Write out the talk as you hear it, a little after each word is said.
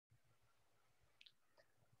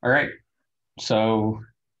All right. So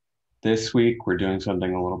this week we're doing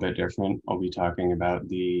something a little bit different. I'll be talking about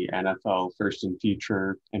the NFL First and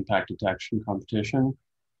Future Impact Detection competition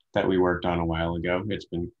that we worked on a while ago. It's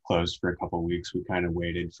been closed for a couple of weeks. We kind of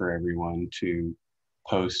waited for everyone to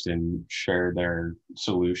post and share their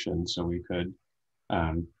solutions so we could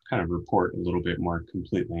kind of report a little bit more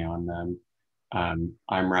completely on them.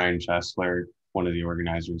 I'm Ryan Chesler, one of the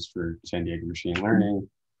organizers for San Diego Machine Learning.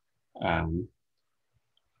 Um,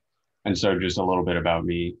 And so just a little bit about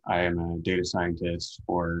me. I am a data scientist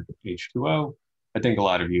for H2O. I think a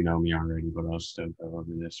lot of you know me already, but I'll still go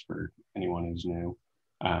over this for anyone who's new.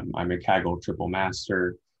 I'm a Kaggle triple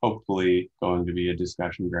master, hopefully going to be a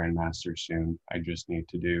discussion grandmaster soon. I just need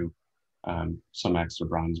to do some extra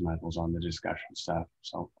bronze medals on the discussion stuff.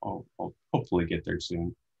 So I'll hopefully get there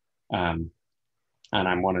soon. Um, and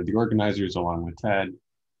I'm one of the organizers along with Ted.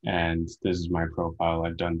 And this is my profile.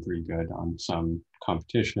 I've done pretty good on some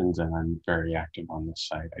competitions and I'm very active on this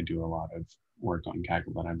site. I do a lot of work on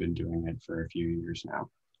Kaggle and I've been doing it for a few years now.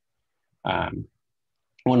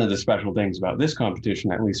 One of the special things about this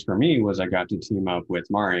competition, at least for me, was I got to team up with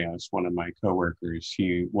Marios, one of my coworkers.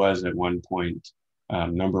 He was at one point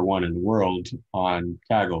 #1 in the world on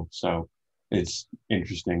Kaggle. So it's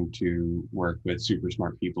interesting to work with super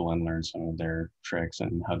smart people and learn some of their tricks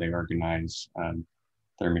and how they organize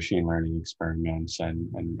their machine learning experiments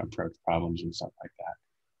and approach problems and stuff like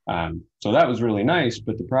that. So that was really nice,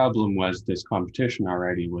 but the problem was this competition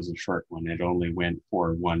already was a short one. It only went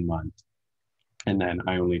for 1 month. And then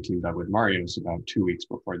I only teamed up with Marios about 2 weeks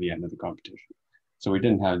before the end of the competition. So we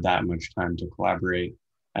didn't have that much time to collaborate.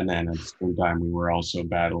 And then at the same time, we were also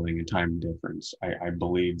battling a time difference. I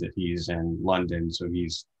believe that he's in London, so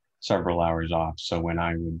he's several hours off. So when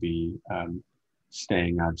I would be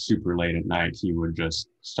staying up super late at night, he would just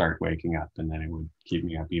start waking up and then it would keep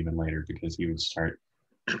me up even later because he would start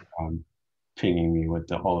pinging me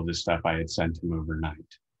with all of the stuff I had sent him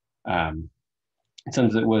overnight.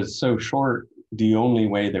 Since it was so short, the only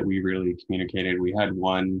way that we really communicated, we had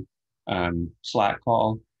one Slack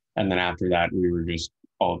call, and then after that, we were just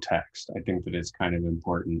all text. I think that it's kind of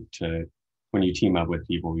important to, when you team up with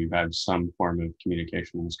people, you have some form of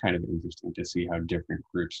communication. It's kind of interesting to see how different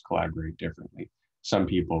groups collaborate differently. Some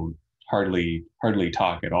people hardly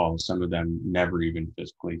talk at all. Some of them never even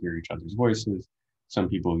physically hear each other's voices. Some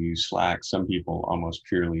people use Slack. Some people almost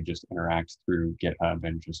purely just interact through GitHub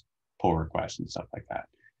and just pull requests and stuff like that.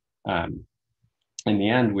 In the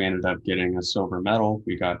end, we ended up getting a silver medal.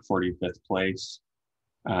 We got 45th place.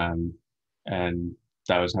 And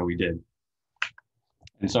that was how we did.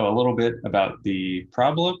 And so a little bit about the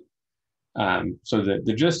problem. So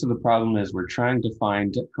the gist of the problem is we're trying to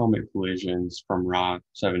find helmet collisions from raw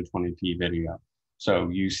 720p video. So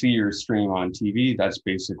you see your stream on TV, that's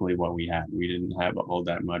basically what we had. We didn't have all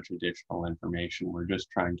that much additional information. We're just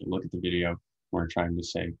trying to look at the video. We're trying to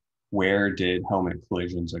say, where did helmet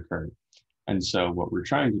collisions occur? And so what we're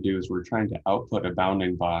trying to do is we're trying to output a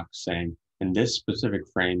bounding box saying, in this specific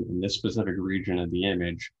frame, in this specific region of the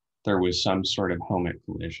image, there was some sort of helmet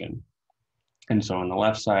collision. And so on the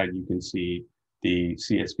left side, you can see the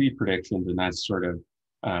CSV predictions, and that's sort of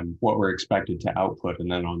what we're expected to output. And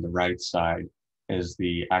then on the right side is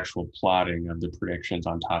the actual plotting of the predictions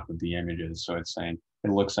on top of the images. So it's saying,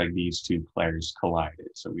 it looks like these two players collided.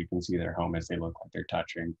 So we can see their helmets, they look like they're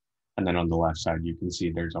touching. And then on the left side, you can see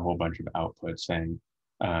there's a whole bunch of outputs saying,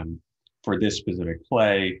 for this specific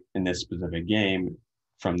play, in this specific game,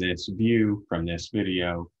 from this view, from this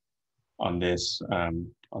video, on this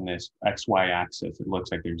XY axis, it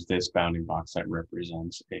looks like there's this bounding box that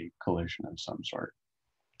represents a collision of some sort.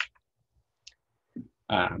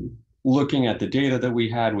 Looking at the data that we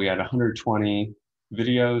had 120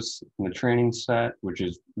 videos in the training set, which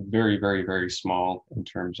is very, very, very small in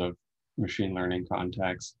terms of machine learning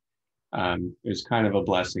context. It's kind of a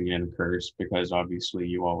blessing and a curse because obviously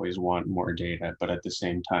you always want more data, but at the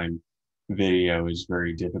same time, video is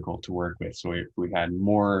very difficult to work with. So if we had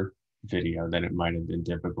more video, then it might have been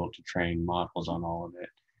difficult to train models on all of it.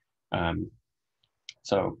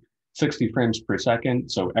 So 60 frames per second.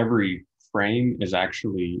 So every frame is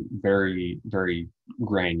actually very, very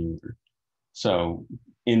granular. So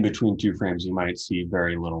in between two frames, you might see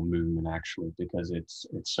very little movement actually because it's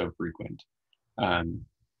so frequent.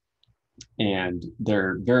 And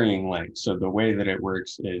they're varying lengths. So the way that it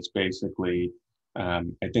works is basically, I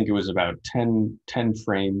think it was about 10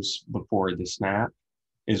 frames before the snap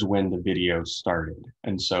is when the video started.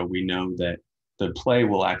 And so we know that the play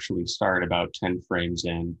will actually start about 10 frames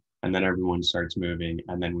in, and then everyone starts moving,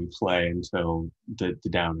 and then we play until the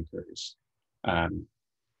down occurs.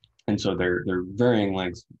 And so they're varying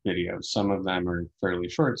lengths videos. Some of them are fairly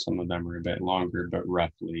short, some of them are a bit longer, but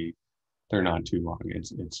roughly they're not too long.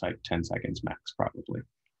 It's like 10 seconds max probably.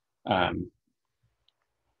 Um,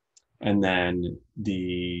 and then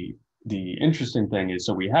the interesting thing is,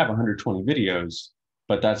 so we have 120 videos,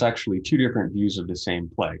 but that's actually two different views of the same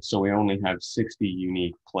play. So we only have 60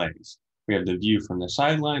 unique plays. We have the view from the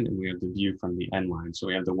sideline and we have the view from the end line. So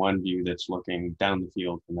we have the one view that's looking down the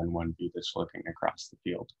field and then one view that's looking across the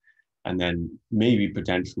field. And then maybe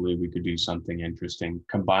potentially we could do something interesting,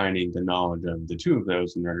 combining the knowledge of the two of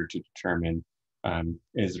those in order to determine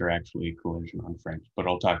is there actually a collision on frames. But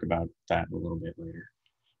I'll talk about that a little bit later.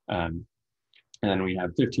 Um, and then we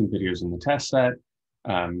have 15 videos in the test set.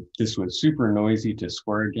 This was super noisy to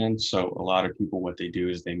score against. So a lot of people, what they do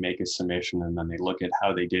is they make a submission and then they look at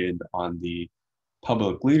how they did on the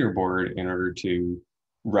public leaderboard in order to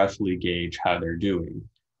roughly gauge how they're doing.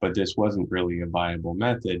 But this wasn't really a viable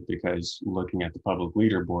method because looking at the public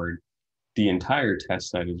leaderboard, the entire test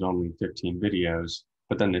set is only 15 videos,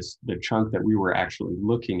 but then the chunk that we were actually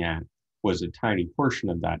looking at was a tiny portion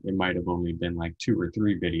of that. It might have only been like 2 or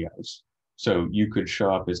 3 videos. So you could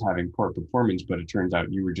show up as having poor performance, but it turns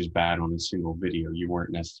out you were just bad on a single video. You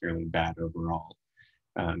weren't necessarily bad overall.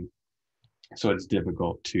 So it's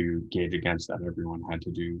difficult to gauge against that. Everyone had to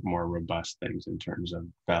do more robust things in terms of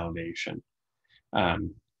validation.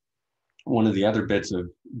 One of the other bits of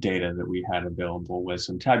data that we had available was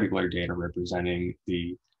some tabular data representing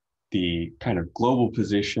the kind of global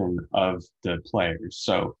position of the players.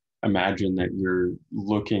 So imagine that you're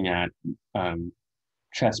looking at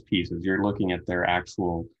chess pieces, you're looking at their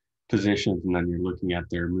actual positions, and then you're looking at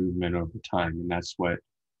their movement over time. And that's what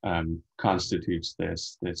constitutes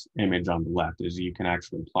this image on the left, is you can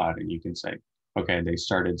actually plot and you can say, okay, they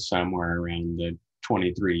started somewhere around the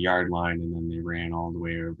 23-yard line and then they ran all the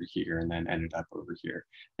way over here and then ended up over here.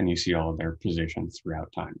 And you see all of their positions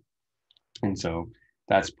throughout time. And so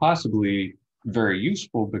that's possibly very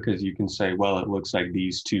useful because you can say, well, it looks like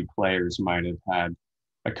these two players might have had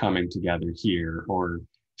a coming together here, or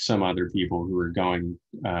some other people who are going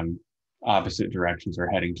opposite directions or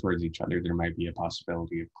heading towards each other. There might be a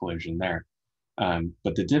possibility of collision there.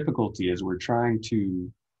 But the difficulty is we're trying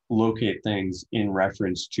to locate things in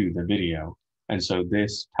reference to the video. And so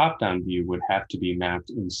this top-down view would have to be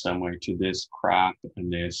mapped in some way to this crop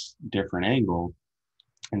and this different angle.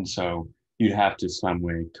 And so you'd have to some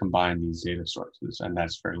way combine these data sources, and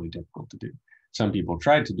that's fairly difficult to do. Some people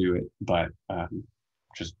tried to do it, but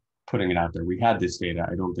just putting it out there, we had this data.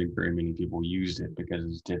 I don't think very many people used it because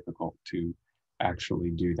it's difficult to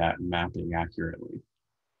actually do that mapping accurately.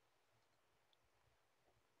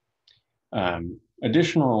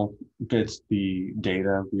 Additional bits, the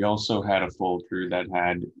data, we also had a folder that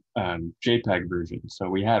had JPEG versions. So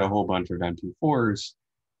we had a whole bunch of MP4s,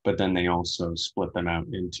 but then they also split them out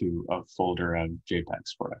into a folder of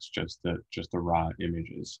JPEGs for us, just the raw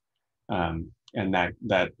images. And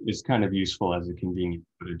that is kind of useful as a convenience,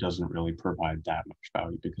 but it doesn't really provide that much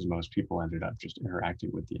value because most people ended up just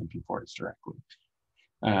interacting with the MP4s directly.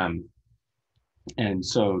 And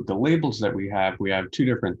so the labels that we have two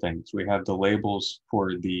different things. We have the labels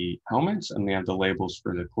for the helmets and we have the labels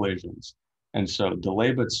for the collisions. And so the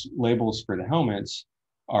labels for the helmets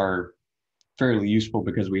are fairly useful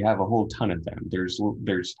because we have a whole ton of them. There's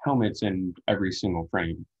helmets in every single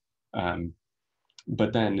frame.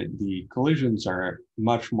 But then the collisions are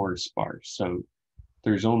much more sparse. So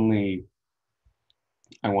there's only,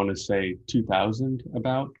 I want to say 2,000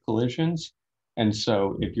 about collisions. And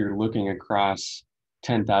so if you're looking across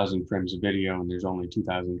 10,000 frames of video and there's only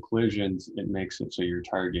 2,000 collisions, it makes it so your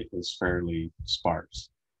target is fairly sparse.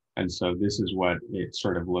 And so this is what it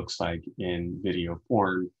sort of looks like in video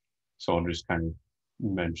form. So I'll just kind of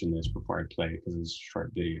mention this before I play it because it's a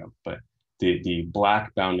short video. But the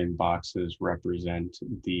black bounding boxes represent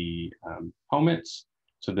the helmets.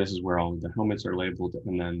 So this is where all of the helmets are labeled.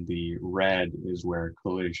 And then the red is where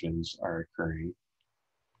collisions are occurring.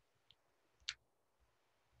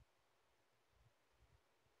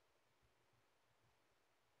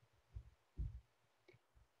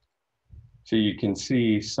 So you can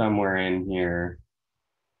see somewhere in here,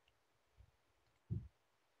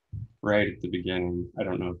 right at the beginning, I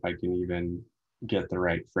don't know if I can even get the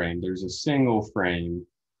right frame. There's a single frame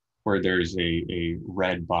where there's a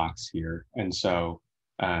red box here. And so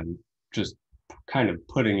just kind of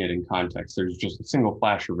putting it in context, there's just a single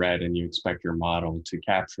flash of red and you expect your model to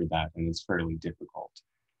capture that, and it's fairly difficult.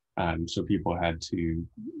 So people had to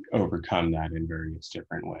overcome that in various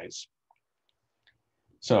different ways.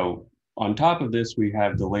 So On top of this, we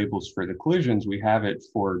have the labels for the collisions. We have it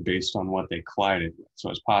for based on what they collided with. So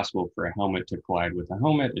it's possible for a helmet to collide with a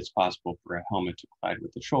helmet. It's possible for a helmet to collide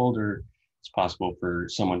with the shoulder. It's possible for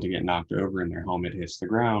someone to get knocked over and their helmet hits the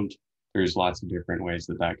ground. There's lots of different ways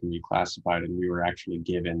that that can be classified, and we were actually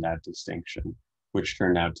given that distinction, which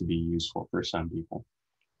turned out to be useful for some people.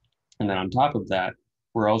 And then on top of that,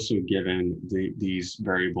 we're also given these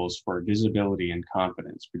variables for visibility and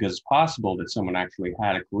confidence, because it's possible that someone actually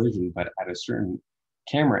had a collision, but at a certain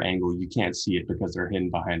camera angle, you can't see it because they're hidden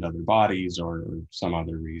behind other bodies or some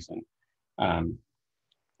other reason.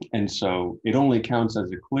 And so it only counts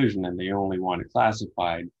as a collision, and they only want it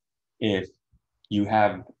classified if you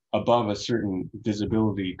have above a certain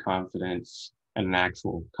visibility confidence and an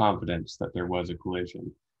actual confidence that there was a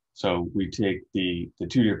collision. So we take the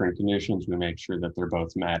two different conditions, we make sure that they're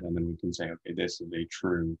both met, and then we can say, okay, this is a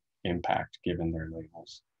true impact given their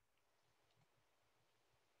labels.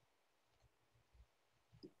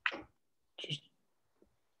 Just,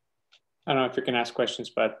 I don't know if you can ask questions,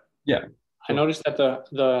 but yeah, I noticed that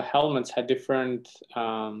the helmets had different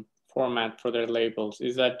format for their labels.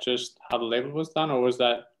 Is that just how the label was done, or was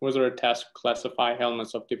there a task to classify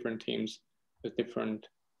helmets of different teams with different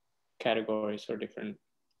categories or different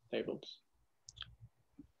labels?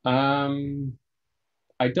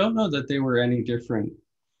 I don't know that they were any different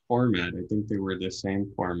format. I think they were the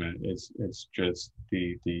same format. It's just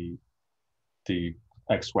the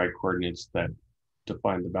XY coordinates that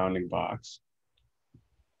define the bounding box.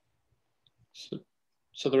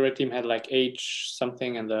 So the red team had like H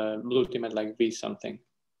something and the blue team had like V something.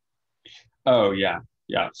 Oh yeah.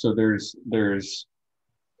 So they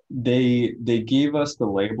gave us the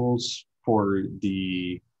labels for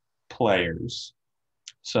the players.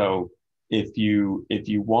 So if you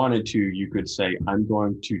wanted to, you could say, I'm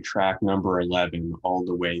going to track number 11 all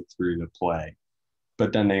the way through the play.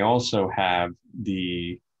 But then they also have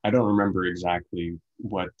I don't remember exactly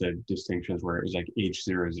what the distinctions were. It was like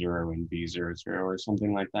H00 and V00 or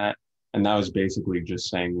something like that. And that was basically just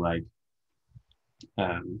saying like,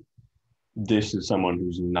 this is someone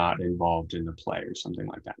who's not involved in the play or something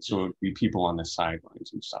like that. So it would be people on the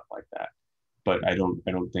sidelines and stuff like that. But I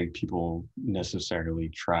don't think people necessarily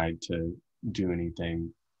tried to do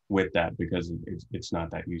anything with that, because it's not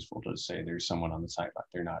that useful to say there's someone on the sideline.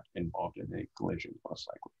 They're not involved in a collision, most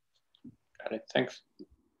likely. Got it. Thanks.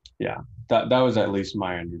 Yeah, that was at least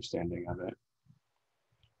my understanding of it.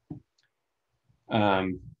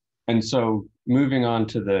 And so moving on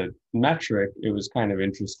to the metric, it was kind of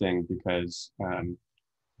interesting because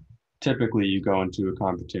typically you go into a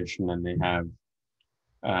competition and they have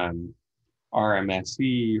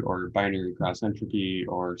RMSE or binary cross entropy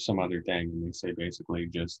or some other thing, and they say basically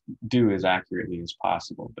just do as accurately as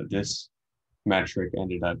possible. But this metric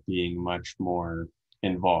ended up being much more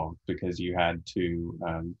involved because you had to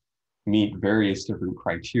meet various different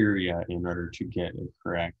criteria in order to get a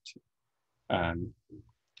correct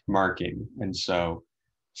marking. And so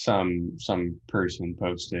some person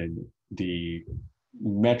posted the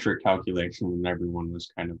metric calculation and everyone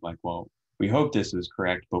was kind of like, well, we hope this is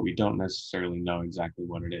correct, but we don't necessarily know exactly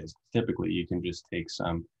what it is. Typically, you can just take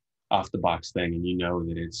some off the box thing and you know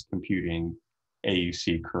that it's computing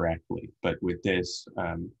AUC correctly. But with this,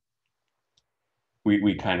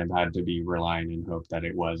 we kind of had to be relying and hope that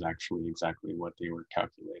it was actually exactly what they were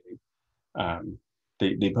calculating.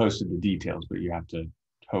 They posted the details, but you have to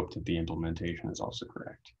hope that the implementation is also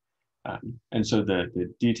correct. And so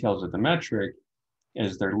the details of the metric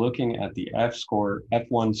is they're looking at the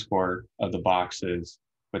F1 score of the boxes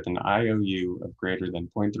with an IOU of greater than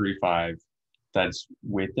 0.35 that's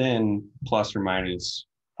within plus or minus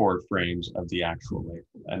 4 frames of the actual label.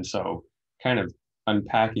 And so kind of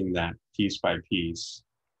unpacking that piece by piece,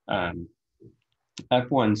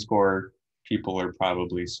 F1 score, people are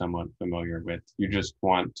probably somewhat familiar with. You just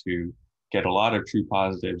want to get a lot of true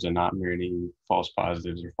positives and not many false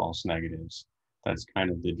positives or false negatives. That's kind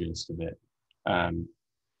of the gist of it.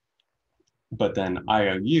 But then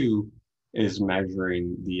IOU is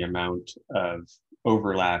measuring the amount of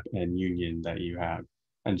overlap and union that you have.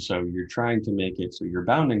 And so you're trying to make it so your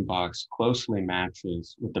bounding box closely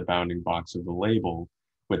matches with the bounding box of the label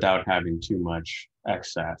without having too much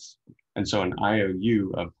excess. And so an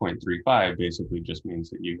IOU of 0.35 basically just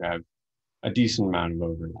means that you have a decent amount of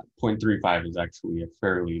overlap. 0.35 is actually a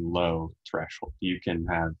fairly low threshold. You can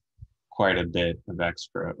have quite a bit of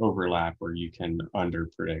extra overlap, or you can under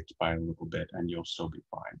predict by a little bit and you'll still be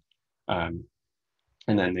fine.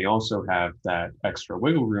 And then they also have that extra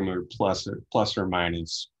wiggle room or plus or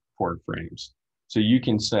minus 4 frames. So you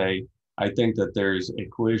can say, I think that there's a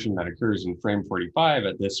collision that occurs in frame 45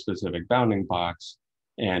 at this specific bounding box,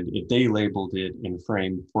 And if they labeled it in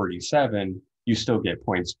frame 47, you still get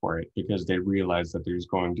points for it because they realize that there's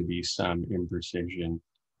going to be some imprecision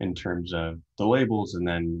in terms of the labels and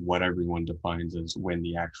then what everyone defines as when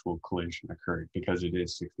the actual collision occurred, because it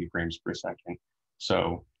is 60 frames per second.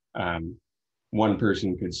 So one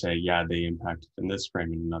person could say, yeah, they impacted in this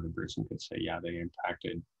frame, and another person could say, yeah, they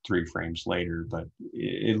impacted 3 frames later, but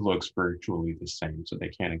it looks virtually the same. So they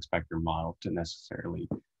can't expect their model to necessarily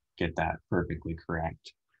get that perfectly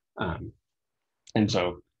correct. And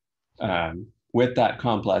so with that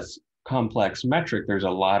complex metric, there's a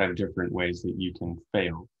lot of different ways that you can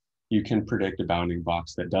fail. You can predict a bounding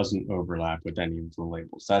box that doesn't overlap with any of the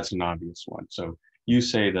labels. That's an obvious one. So you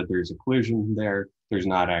say that there's a collision there, there's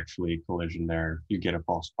not actually a collision there, you get a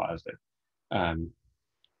false positive.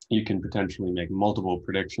 You can potentially make multiple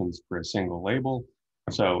predictions for a single label.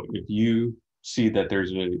 So if you see that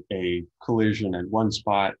there's a collision at one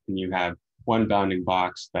spot and you have one bounding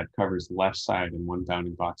box that covers the left side and one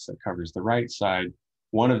bounding box that covers the right side,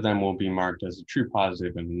 one of them will be marked as a true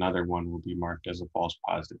positive and another one will be marked as a false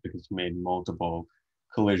positive because you made multiple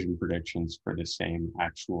collision predictions for the same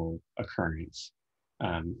actual occurrence.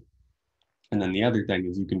 And then the other thing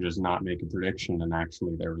is you can just not make a prediction and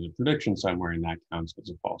actually there was a prediction somewhere and that counts as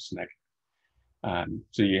a false negative.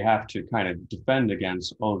 So you have to kind of defend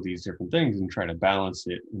against all of these different things and try to balance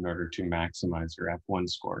it in order to maximize your F1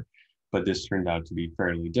 score. But this turned out to be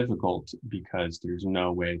fairly difficult because there's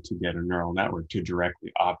no way to get a neural network to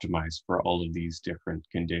directly optimize for all of these different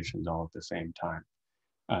conditions all at the same time.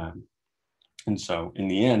 And so in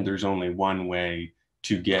the end, there's only one way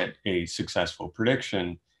to get a successful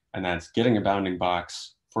prediction, and that's getting a bounding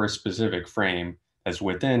box for a specific frame that's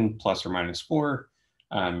within plus or minus 4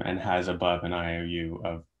 and has above an IOU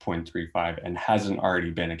of 0.35 and hasn't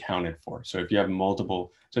already been accounted for. So if you have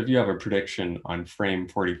if you have a prediction on frame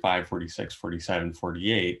 45, 46, 47,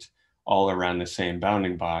 48, all around the same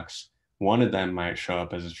bounding box, one of them might show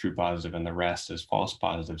up as a true positive and the rest is false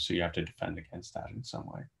positive. So you have to defend against that in some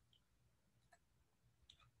way.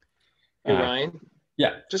 Hey, Ryan.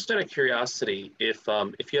 Yeah. Just out of curiosity, if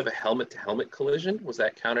you have a helmet-to-helmet collision, was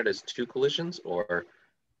that counted as 2 collisions or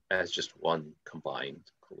as just one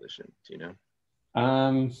combined collision? Do you know?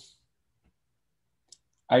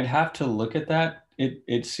 I'd have to look at that.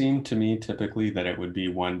 It seemed to me typically that it would be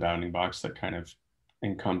one bounding box that kind of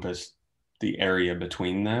encompassed the area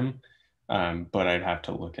between them. But I'd have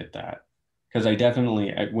to look at that because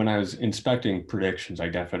when I was inspecting predictions, I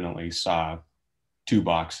definitely saw 2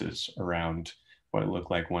 boxes around what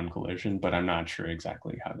looked like one collision, but I'm not sure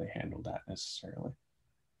exactly how they handled that necessarily.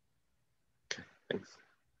 Okay, thanks.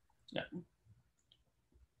 Yeah.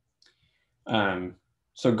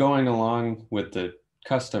 So going along with the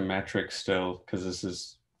custom metrics still, because this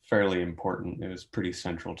is fairly important, it was pretty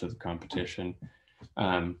central to the competition.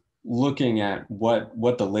 Looking at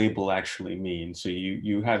what the label actually means. So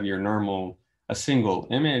you have your normal, a single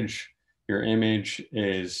image. Your image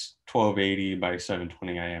is 1280 by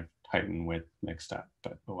 720. I have height and width mixed up,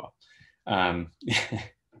 but oh well.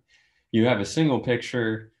 You have a single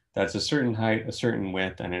picture that's a certain height, a certain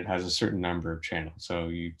width, and it has a certain number of channels. So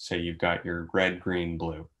you say you've got your red, green,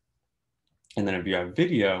 blue. And then if you have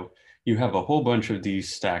video, you have a whole bunch of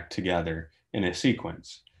these stacked together in a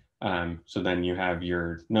sequence. So then you have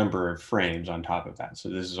your number of frames on top of that. So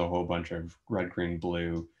this is a whole bunch of red, green,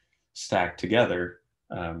 blue stacked together.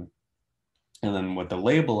 And then what the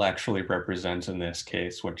label actually represents in this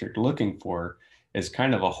case, what you're looking for is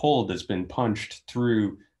kind of a hole that's been punched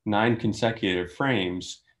through 9 consecutive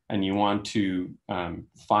frames, and you want to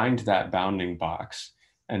find that bounding box.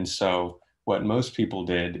 And so what most people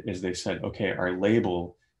did is they said, okay, our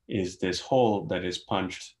label is this hole that is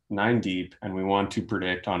punched 9 deep, and we want to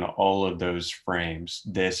predict on all of those frames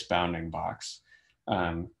this bounding box.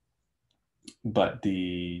 But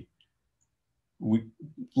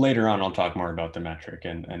later on, I'll talk more about the metric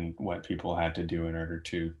and what people had to do in order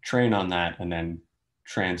to train on that and then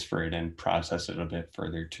transfer it and process it a bit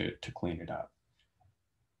further to clean it up.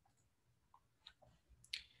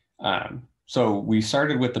 So we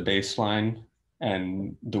started with the baseline,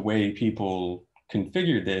 and the way people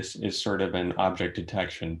configure this is sort of an object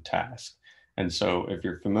detection task. And so if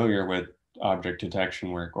you're familiar with object detection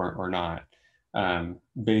work or not,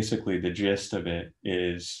 basically the gist of it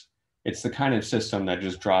is it's the kind of system that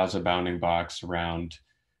just draws a bounding box around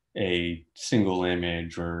a single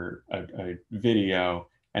image or a video,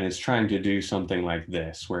 and it's trying to do something like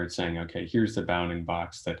this, where it's saying, okay, here's the bounding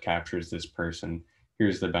box that captures this person,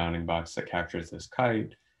 here's the bounding box that captures this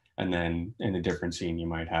kite, and then in a different scene, you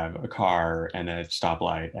might have a car and a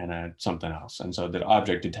stoplight and something else. And so the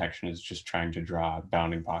object detection is just trying to draw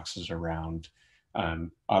bounding boxes around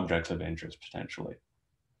objects of interest potentially.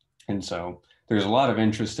 And so there's a lot of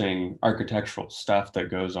interesting architectural stuff that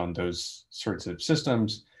goes on those sorts of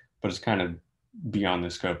systems, but it's kind of beyond the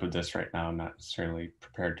scope of this right now. I'm not necessarily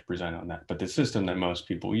prepared to present on that. But the system that most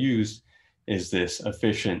people use is this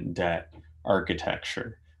efficient debt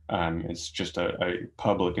architecture. It's just a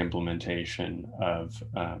public implementation of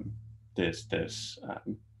this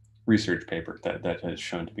research paper that has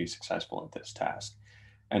shown to be successful at this task.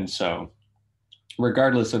 And so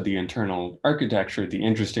regardless of the internal architecture, the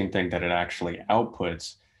interesting thing that it actually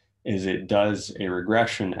outputs is it does a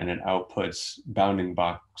regression and it outputs bounding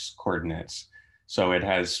box coordinates. So it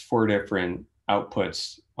has 4 different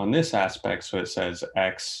outputs on this aspect. So it says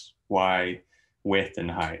X, Y, width,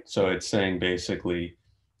 and height. So it's saying basically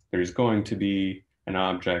there's going to be an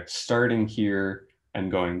object starting here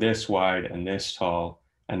and going this wide and this tall,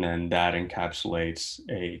 and then that encapsulates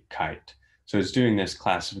a kite. So it's doing this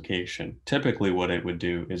classification. Typically what it would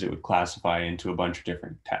do is it would classify into a bunch of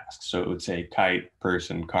different tasks. So it would say kite,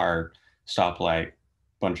 person, car, stoplight,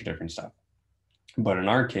 bunch of different stuff. But in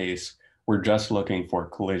our case, we're just looking for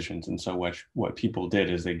collisions. And so what people did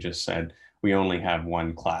is they just said, we only have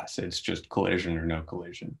one class. It's just collision or no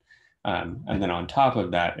collision. And then on top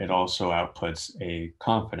of that, it also outputs a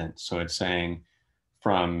confidence. So it's saying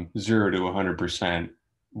from 0 to 100%,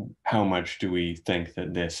 how much do we think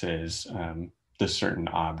that this is the certain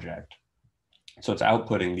object? So it's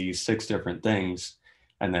outputting these 6 different things,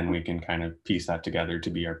 and then we can kind of piece that together to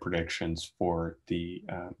be our predictions for the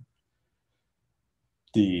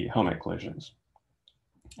helmet collisions.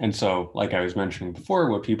 And so, like I was mentioning before,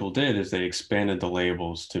 what people did is they expanded the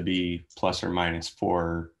labels to be plus or minus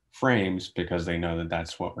 4 frames because they know that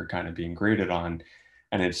that's what we're kind of being graded on.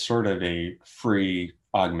 And it's sort of a free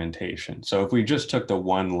augmentation. So if we just took the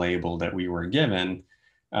one label that we were given,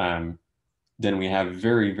 then we have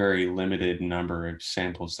very, very limited number of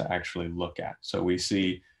samples to actually look at. So we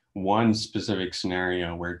see one specific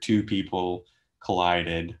scenario where 2 people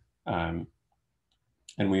collided,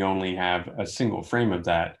 and we only have a single frame of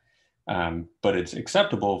that, but it's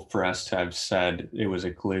acceptable for us to have said it was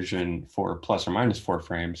a collision for plus or minus 4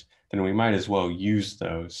 frames, then we might as well use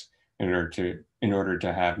those in order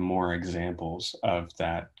to have more examples of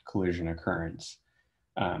that collision occurrence.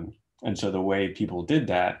 And so the way people did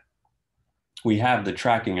that, we have the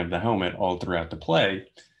tracking of the helmet all throughout the play,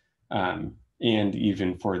 and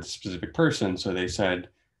even for the specific person. So they said,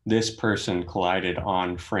 this person collided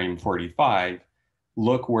on frame 45,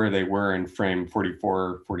 look where they were in frame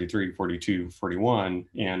 44, 43, 42, 41,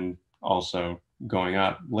 and also going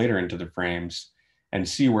up later into the frames and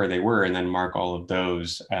see where they were, and then mark all of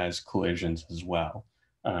those as collisions as well.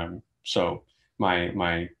 So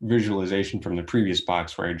my visualization from the previous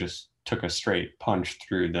box where I just took a straight punch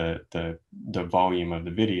through the volume of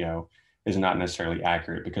the video is not necessarily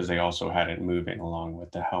accurate because they also had it moving along with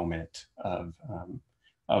the helmet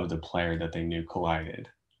of the player that they knew collided.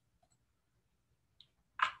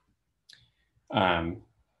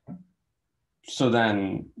 So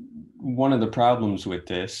then one of the problems with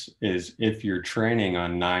this is if you're training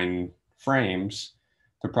on 9 frames,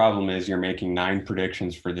 the problem is you're making 9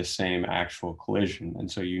 predictions for the same actual collision. And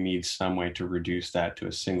so you need some way to reduce that to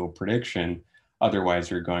a single prediction. Otherwise,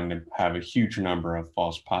 you're going to have a huge number of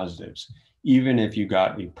false positives. Even if you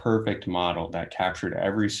got a perfect model that captured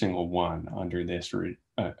every single one under this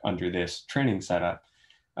training setup,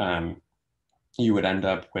 you would end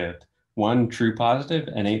up with 1 true positive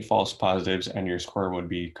and 8 false positives, and your score would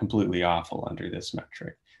be completely awful under this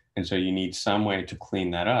metric. And so you need some way to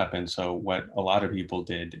clean that up. And so what a lot of people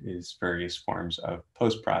did is various forms of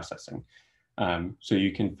post-processing. So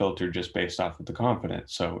you can filter just based off of the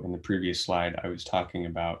confidence. So in the previous slide, I was talking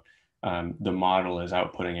about the model is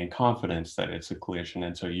outputting a confidence that it's a collision.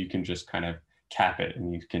 And so you can just kind of cap it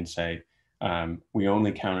and you can say, we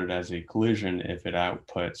only count it as a collision if it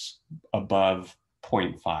outputs above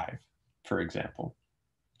 0.5, for example.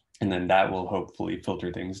 And then that will hopefully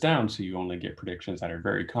filter things down so you only get predictions that are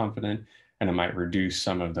very confident, and it might reduce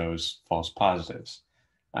some of those false positives.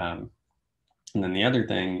 And then the other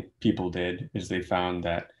thing people did is they found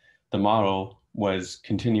that the model was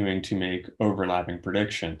continuing to make overlapping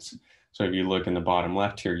predictions. So if you look in the bottom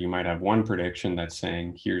left here, you might have one prediction that's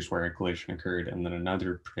saying, here's where a collision occurred, and then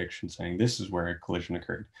another prediction saying, this is where a collision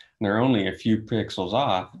occurred. And they're only a few pixels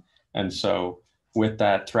off. And so with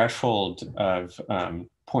that threshold of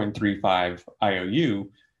 0.35 IOU,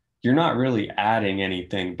 you're not really adding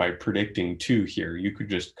anything by predicting 2 here. You could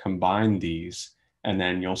just combine these, and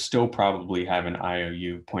then you'll still probably have an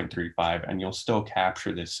IOU 0.35, and you'll still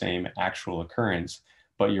capture the same actual occurrence,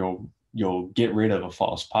 but you'll get rid of a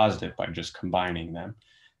false positive by just combining them.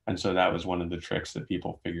 And so that was one of the tricks that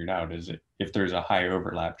people figured out, is if there's a high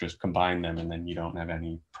overlap, just combine them, and then you don't have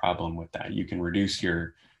any problem with that. You can reduce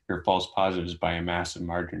your false positives by a massive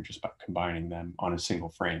margin just by combining them on a single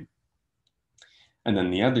frame. And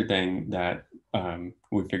then the other thing that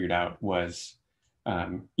we figured out was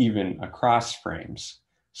even across frames.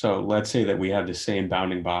 So let's say that we have the same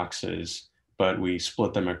bounding boxes, but we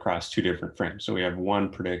split them across 2 different frames. So we have one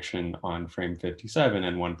prediction on frame 57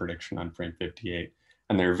 and one prediction on frame 58.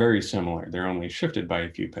 And they're very similar. They're only shifted by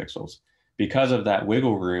a few pixels. Because of that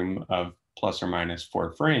wiggle room of plus or minus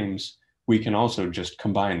 4 frames, we can also just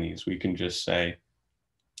combine these. We can just say,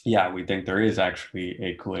 yeah, we think there is actually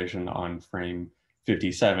a collision on frame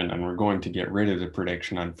 57, and we're going to get rid of the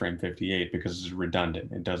prediction on frame 58 because it's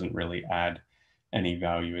redundant. It doesn't really add any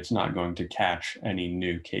value. It's not going to catch any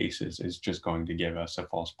new cases. It's just going to give us a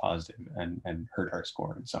false positive and hurt our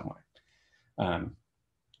score in some way.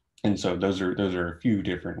 And so those are a few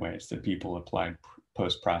different ways that people applied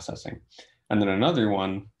post-processing. And then another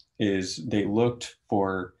one is they looked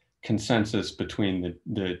for consensus between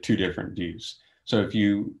the 2 different views. So if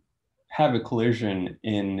you have a collision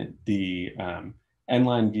in the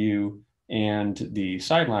end-line view and the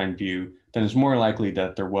sideline view, then it's more likely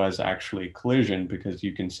that there was actually collision, because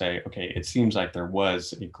you can say, okay, it seems like there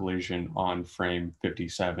was a collision on frame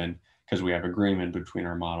 57 because we have agreement between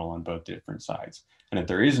our model on both different sides. And if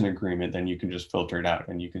there is an agreement, then you can just filter it out,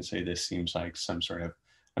 and you can say this seems like some sort of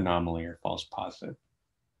anomaly or false positive.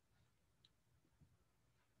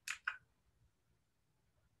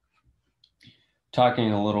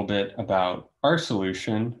 Talking a little bit about our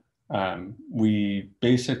solution, we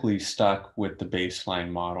basically stuck with the baseline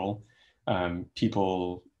model.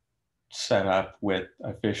 People set up with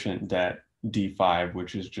efficient det D5,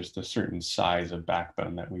 which is just a certain size of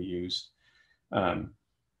backbone that we used. And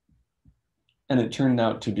it turned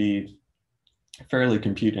out to be fairly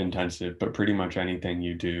compute intensive, but pretty much anything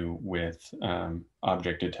you do with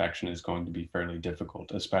object detection is going to be fairly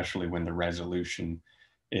difficult, especially when the resolution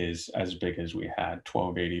is as big as we had.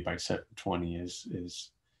 1280 by 720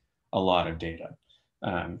 is a lot of data.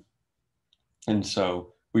 And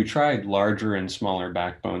so we tried larger and smaller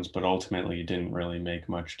backbones, but ultimately it didn't really make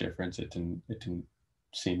much difference. It didn't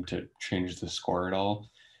seem to change the score at all.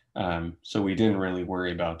 So we didn't really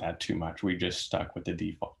worry about that too much. We just stuck with the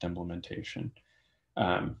default implementation.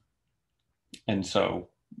 And so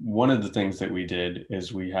one of the things that we did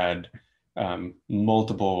is we had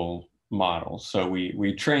multiple models. So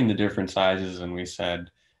we trained the different sizes, and we said,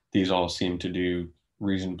 these all seem to do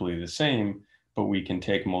reasonably the same, but we can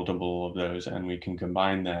take multiple of those and we can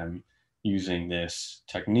combine them using this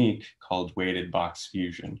technique called weighted box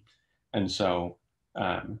fusion. And so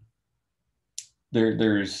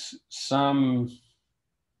there's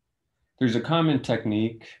a common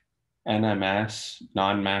technique, NMS,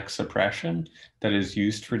 non-max suppression, that is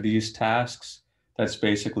used for these tasks. That's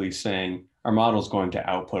basically saying our model is going to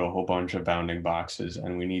output a whole bunch of bounding boxes,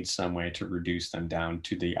 and we need some way to reduce them down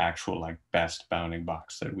to the actual best bounding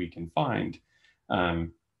box that we can find.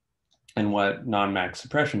 And what non-max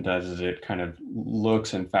suppression does is it kind of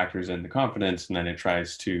looks and factors in the confidence, and then it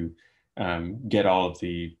tries to get all of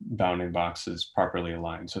the bounding boxes properly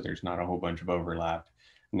aligned, so there's not a whole bunch of overlap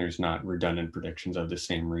and there's not redundant predictions of the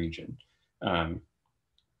same region.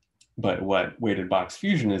 But what weighted box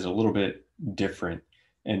fusion is a little bit different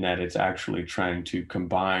in that it's actually trying to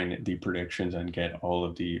combine the predictions and get all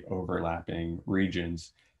of the overlapping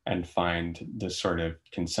regions and find this sort of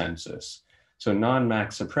consensus. So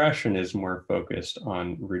non-max suppression is more focused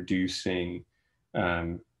on reducing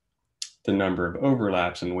the number of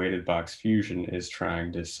overlaps, and weighted box fusion is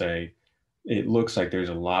trying to say, it looks like there's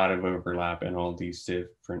a lot of overlap in all these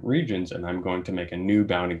different regions, and I'm going to make a new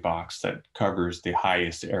bounding box that covers the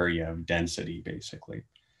highest area of density, basically.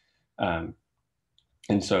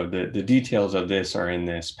 And so the details of this are in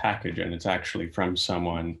this package, and it's actually from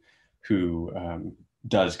someone who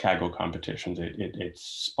does Kaggle competitions. It's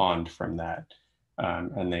spawned from that.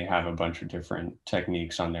 And they have a bunch of different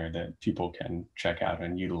techniques on there that people can check out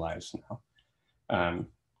and utilize now.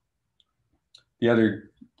 The other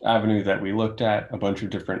avenue that we looked at, a bunch of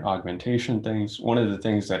different augmentation things. One of the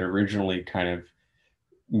things that originally kind of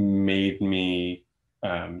made me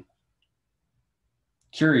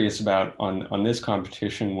curious about on this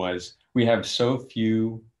competition was we have so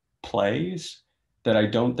few plays that I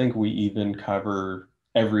don't think we even cover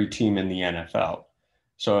every team in the NFL.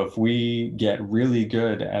 So if we get really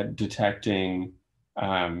good at detecting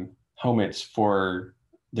helmets for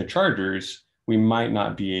the Chargers, we might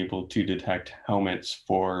not be able to detect helmets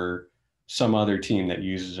for some other team that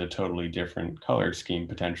uses a totally different color scheme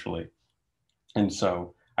potentially. And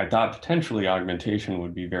so I thought potentially augmentation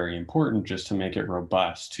would be very important just to make it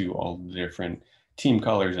robust to all the different team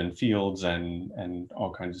colors and fields and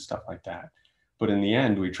all kinds of stuff like that. But in the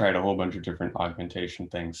end, we tried a whole bunch of different augmentation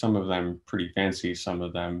things, some of them pretty fancy, some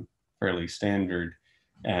of them fairly standard.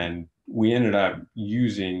 And we ended up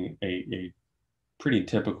using a pretty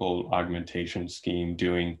typical augmentation scheme,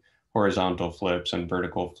 doing horizontal flips and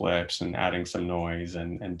vertical flips and adding some noise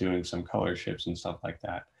and doing some color shifts and stuff like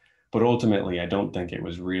that. But ultimately, I don't think it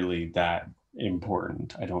was really that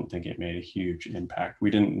important. I don't think it made a huge impact. We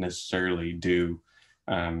didn't necessarily do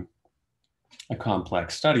a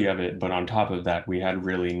complex study of it, but on top of that, we had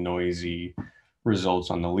really noisy results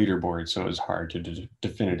on the leaderboard. So it was hard to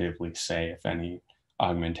definitively say if any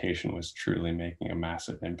augmentation was truly making a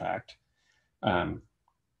massive impact.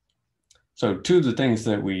 So two of the things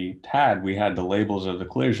that we had the labels of the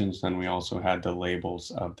collisions, then we also had the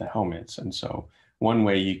labels of the helmets. And so one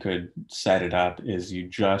way you could set it up is you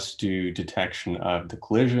just do detection of the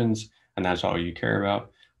collisions, and that's all you care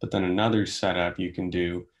about. But then another setup you can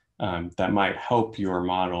do that might help your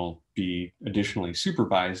model be additionally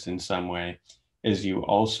supervised in some way is you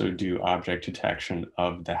also do object detection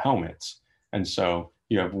of the helmets. And so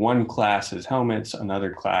you have one class is helmets,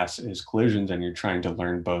 another class is collisions, and you're trying to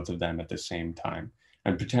learn both of them at the same time.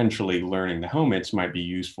 And potentially learning the helmets might be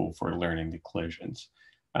useful for learning the collisions.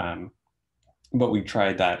 But we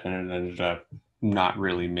tried that and it ended up not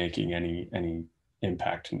really making any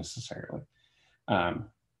impact necessarily.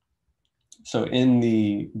 So in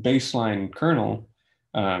the baseline kernel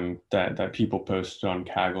that people posted on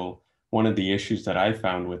Kaggle, one of the issues that I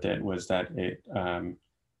found with it was that it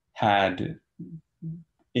had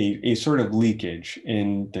a sort of leakage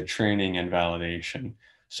in the training and validation.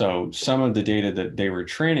 So some of the data that they were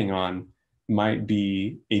training on might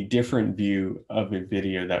be a different view of a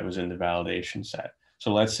video that was in the validation set.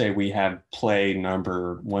 So let's say we have play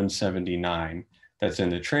number 179 that's in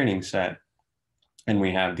the training set, and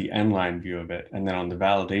we have the end line view of it. And then on the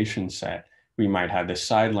validation set, we might have the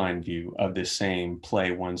sideline view of the same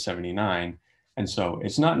play 179. And so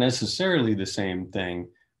it's not necessarily the same thing,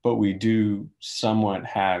 but we do somewhat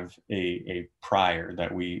have a prior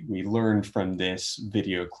that we learned from this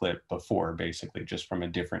video clip before, basically just from a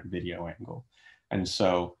different video angle. And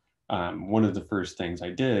so one of the first things I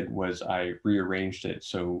did was I rearranged it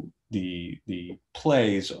so the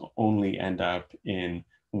plays only end up in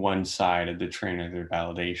one side of the train of their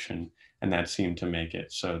validation, and that seemed to make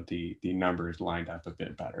it so the numbers lined up a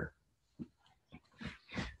bit better.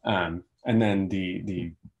 And then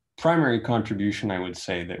the primary contribution I would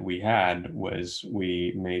say that we had was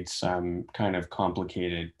we made some kind of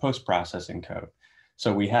complicated post-processing code.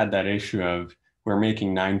 So we had that issue of we're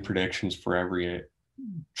making 9 predictions for every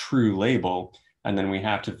true label, and then we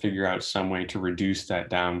have to figure out some way to reduce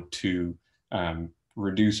that down to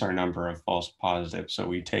reduce our number of false positives. So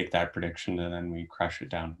we take that prediction and then we crush it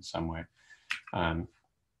down in some way.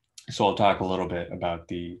 So I'll talk a little bit about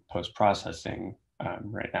the post-processing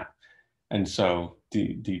right now. And so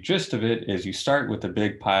the gist of it is you start with a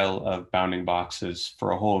big pile of bounding boxes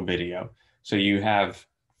for a whole video. So you have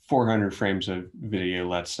 400 frames of video,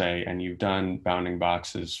 let's say, and you've done bounding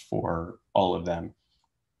boxes for all of them.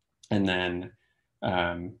 And then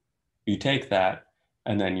you take that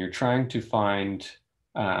and then you're trying to find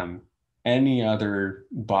any other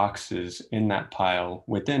boxes in that pile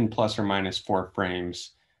within plus or minus 4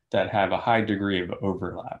 frames that have a high degree of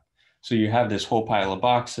overlap. So you have this whole pile of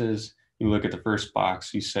boxes. You look at the first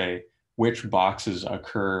box, you say, which boxes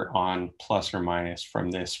occur on plus or minus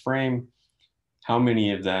from this frame? How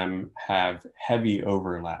many of them have heavy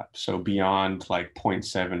overlap? So beyond like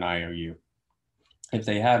 0.7 IOU. If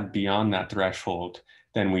they have beyond that threshold,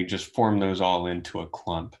 then we just form those all into a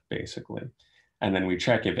clump, basically. And then we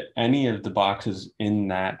check if any of the boxes in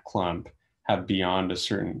that clump have beyond a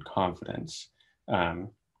certain confidence. And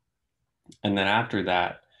then after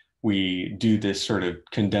that, we do this sort of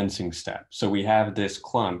condensing step. So we have this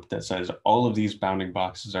clump that says all of these bounding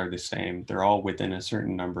boxes are the same. They're all within a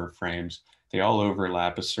certain number of frames. They all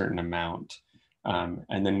overlap a certain amount.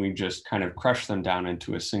 And then we just kind of crush them down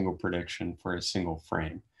into a single prediction for a single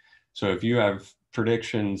frame. So if you have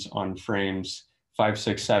predictions on frames 5,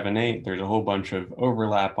 6, 7, 8, there's a whole bunch of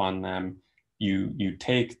overlap on them. You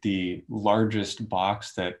take the largest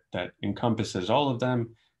box that encompasses all of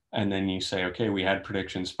them, and then you say, okay, we had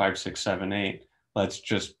predictions 5, 6, 7, 8. Let's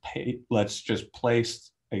just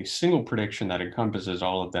place a single prediction that encompasses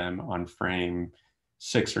all of them on frame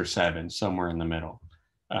 6 or 7, somewhere in the middle.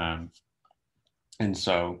 And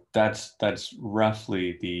so that's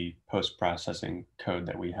roughly the post-processing code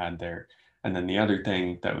that we had there. And then the other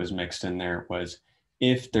thing that was mixed in there was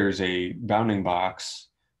if there's a bounding box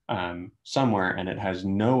somewhere and it has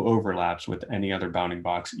no overlaps with any other bounding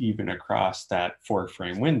box, even across that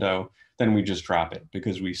 4-frame window, then we just drop it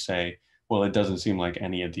because we say, well, it doesn't seem like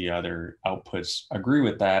any of the other outputs agree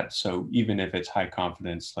with that. So even if it's high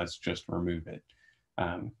confidence, let's just remove it.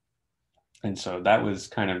 And so that was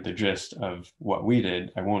kind of the gist of what we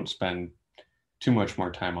did. I won't spend too much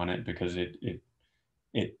more time on it because it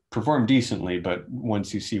performed decently, but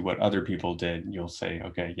once you see what other people did, you'll say,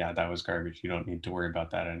 okay, yeah, that was garbage. You don't need to worry about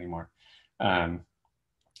that anymore.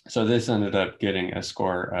 So this ended up getting a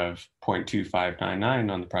score of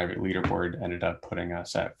 0.2599 on the private leaderboard, ended up putting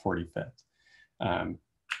us at 45th.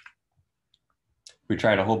 We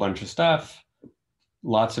tried a whole bunch of stuff.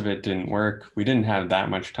 Lots of it didn't work. We didn't have that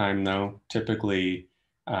much time though. Typically,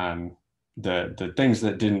 the things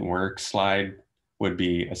that didn't work slide would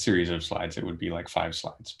be a series of slides. It would be like 5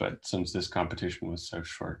 slides. But since this competition was so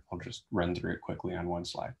short, I'll just run through it quickly on one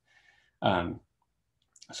slide.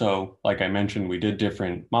 So like I mentioned, we did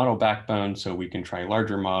different model backbones, so we can try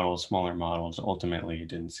larger models, smaller models. Ultimately, it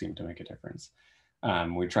didn't seem to make a difference.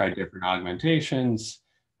 We tried different augmentations.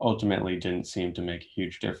 Ultimately, didn't seem to make a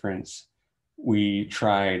huge difference. We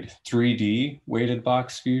tried 3D weighted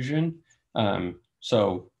box fusion.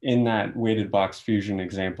 So in that weighted box fusion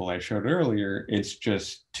example I showed earlier, it's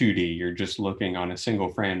just 2D. You're just looking on a single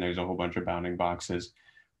frame. There's a whole bunch of bounding boxes.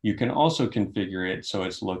 You can also configure it so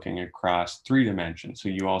it's looking across 3 dimensions. So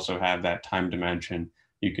you also have that time dimension.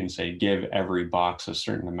 You can say, give every box a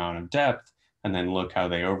certain amount of depth, and then look how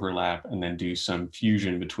they overlap, and then do some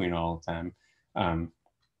fusion between all of them.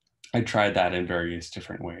 I tried that in various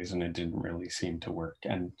different ways, and it didn't really seem to work.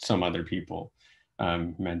 And some other people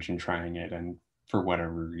mentioned trying it, and for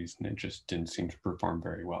whatever reason, it just didn't seem to perform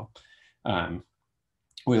very well.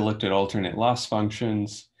 We looked at alternate loss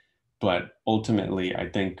functions, but ultimately, I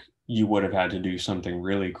think you would have had to do something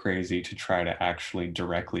really crazy to try to actually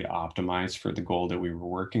directly optimize for the goal that we were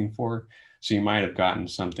working for. So you might have gotten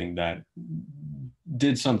something that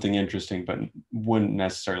did something interesting, but wouldn't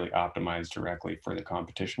necessarily optimize directly for the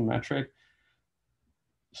competition metric.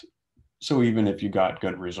 So even if you got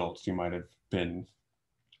good results, you might have been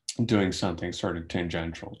doing something sort of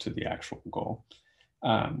tangential to the actual goal.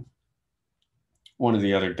 One of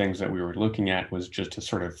the other things that we were looking at was just a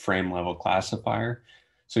sort of frame level classifier.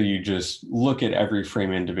 So you just look at every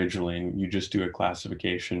frame individually and you just do a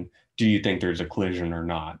classification. Do you think there's a collision or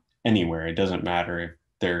not? Anywhere, it doesn't matter if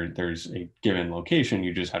there's a given location,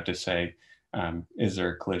 you just have to say, is there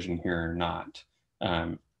a collision here or not?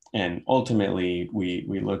 And ultimately,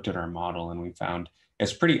 we looked at our model and we found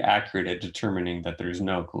it's pretty accurate at determining that there's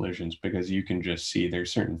no collisions, because you can just see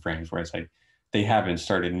there's certain frames where it's like they haven't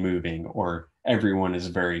started moving, or everyone is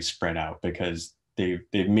very spread out because they've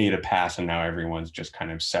made a pass and now everyone's just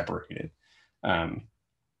kind of separated. The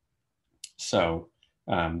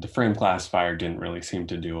frame classifier didn't really seem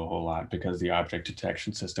to do a whole lot because the object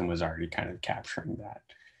detection system was already kind of capturing that.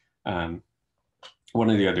 One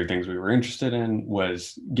of the other things we were interested in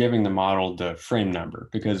was giving the model the frame number,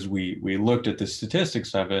 because we looked at the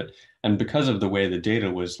statistics of it, and because of the way the data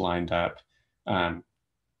was lined up,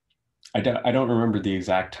 I don't remember the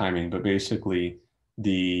exact timing, but basically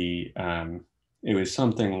it was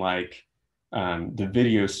something like the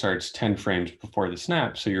video starts 10 frames before the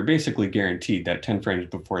snap. So you're basically guaranteed that 10 frames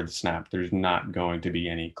before the snap, there's not going to be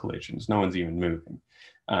any collisions. No one's even moving.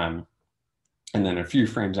 And then a few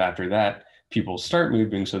frames after that, people start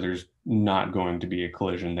moving. So there's not going to be a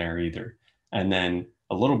collision there either. And then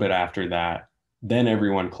a little bit after that, then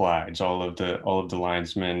everyone collides. All of the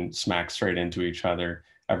linesmen smack straight into each other.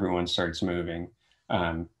 Everyone starts moving.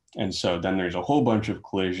 And so then there's a whole bunch of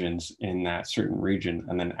collisions in that certain region.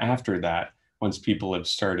 And then after that, once people have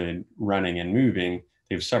started running and moving,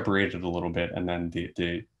 they've separated a little bit. And then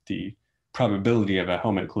the probability of a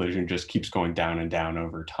helmet collision just keeps going down and down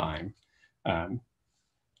over time.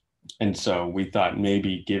 And so we thought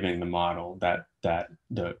maybe giving the model that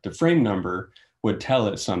the frame number would tell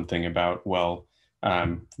it something about, well,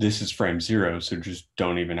 this is frame 0, so just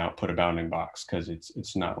don't even output a bounding box because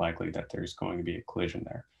it's not likely that there's going to be a collision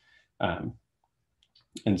there.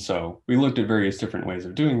 And so we looked at various different ways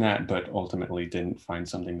of doing that, but ultimately didn't find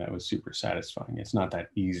something that was super satisfying. It's not that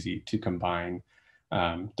easy to combine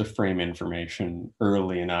the frame information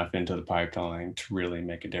early enough into the pipeline to really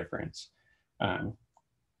make a difference.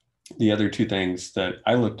 The other two things that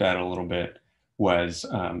I looked at a little bit was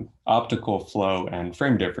optical flow and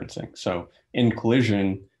frame differencing. So in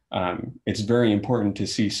collision, it's very important to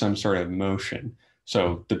see some sort of motion.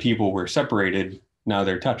 So the people were separated, now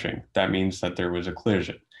they're touching. That means that there was a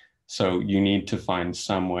collision. So you need to find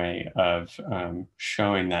some way of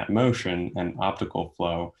showing that motion, and optical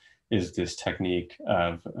flow is this technique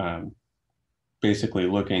of basically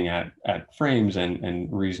looking at frames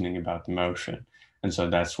and reasoning about the motion. And so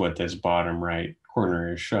that's what this bottom right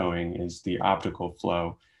corner is showing, is the optical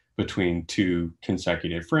flow between two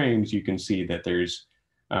consecutive frames. You can see that there's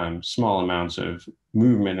small amounts of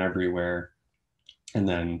movement everywhere, and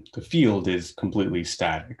then the field is completely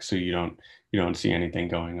static, so you don't see anything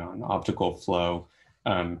going on. Optical flow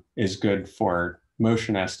is good for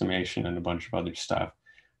motion estimation and a bunch of other stuff,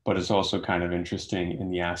 but it's also kind of interesting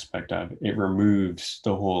in the aspect of it removes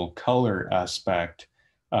the whole color aspect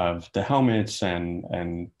of the helmets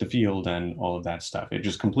and the field and all of that stuff. It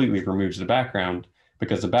just completely removes the background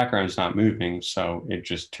because the background's not moving, so it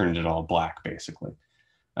just turns it all black, basically.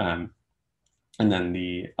 And then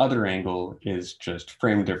the other angle is just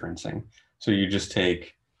frame differencing. So you just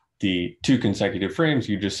take the two consecutive frames,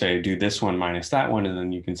 you just say, do this one minus that one, and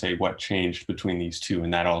then you can say what changed between these two,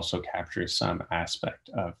 and that also captures some aspect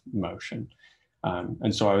of motion.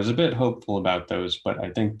 And so I was a bit hopeful about those, but I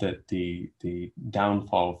think that the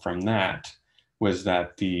downfall from that was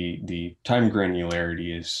that the time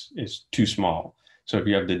granularity is too small. So if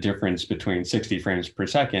you have the difference between 60 frames per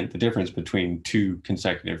second, the difference between two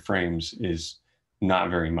consecutive frames is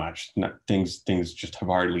not very much. Things just have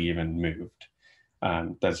hardly even moved.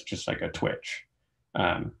 That's just like a twitch.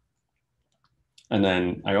 And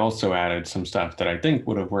then I also added some stuff that I think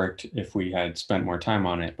would have worked if we had spent more time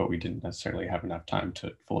on it, but we didn't necessarily have enough time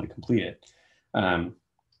to fully complete it,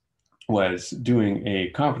 was doing a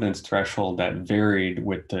confidence threshold that varied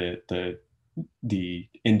with the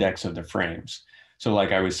index of the frames. So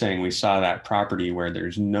like I was saying, we saw that property where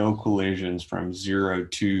there's no collisions from 0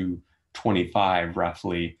 to 25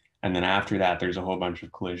 roughly. And then after that, there's a whole bunch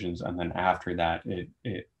of collisions. And then after that,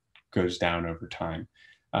 it goes down over time.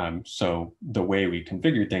 So the way we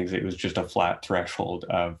configured things, it was just a flat threshold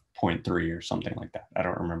of 0.3 or something like that. I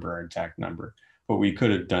don't remember our exact number, but we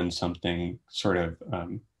could have done something sort of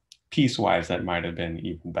piecewise that might have been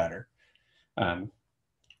even better.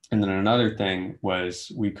 And then another thing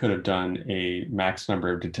was we could have done a max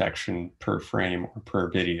number of detection per frame or per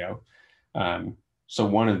video. So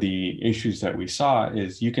one of the issues that we saw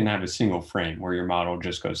is you can have a single frame where your model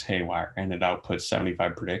just goes haywire and it outputs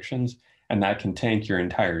 75 predictions, and that can tank your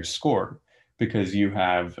entire score because you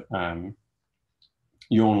have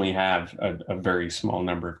you only have a very small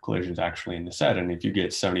number of collisions actually in the set. And if you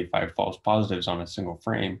get 75 false positives on a single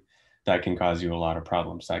frame, that can cause you a lot of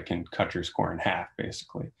problems. That can cut your score in half,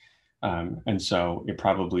 basically. And so it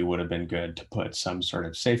probably would have been good to put some sort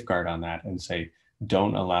of safeguard on that and say,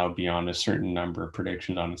 don't allow beyond a certain number of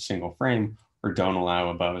predictions on a single frame, or don't allow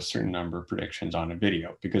above a certain number of predictions on a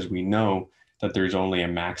video, because we know that there's only a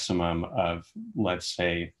maximum of, let's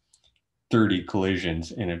say, 30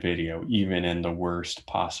 collisions in a video, even in the worst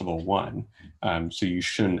possible one. So you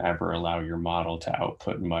shouldn't ever allow your model to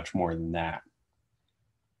output much more than that.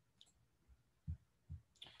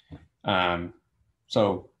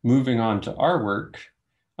 So moving on to our work,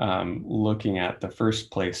 looking at the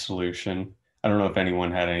first place solution. I don't know if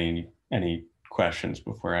anyone had any questions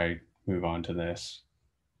before I move on to this.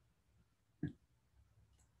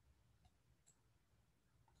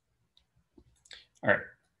 All right.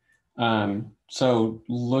 So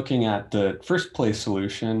looking at the first place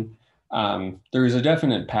solution, there was a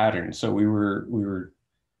definite pattern. So we were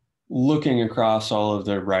looking across all of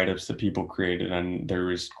the write-ups that people created, and there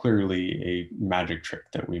was clearly a magic trick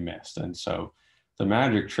that we missed. And so the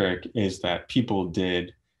magic trick is that people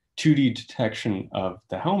did 2D detection of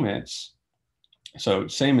the helmets. So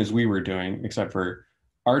same as we were doing, except for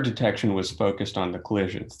our detection was focused on the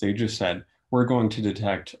collisions. They just said, we're going to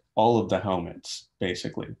detect all of the helmets,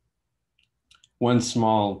 basically. One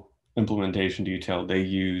small implementation detail, they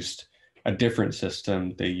used a different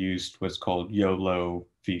system. They used what's called YOLO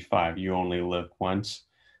V5, you only live once,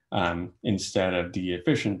 instead of the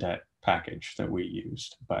efficient det package that we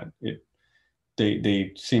used. But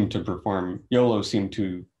they seem to perform, YOLO seemed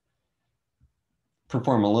to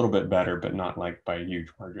perform a little bit better, but not like by a huge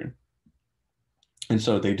margin. And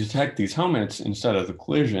so they detect these helmets instead of the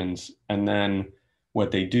collisions. And then what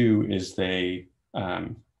they do is they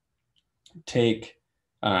take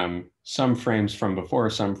some frames from before,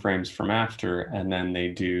 some frames from after, and then they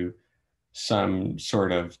do some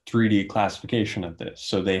sort of 3D classification of this.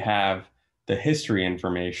 So they have the history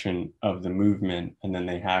information of the movement, and then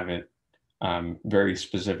they have it very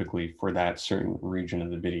specifically for that certain region of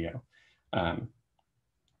the video.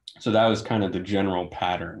 So that was kind of the general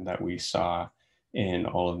pattern that we saw in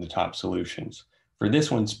all of the top solutions. For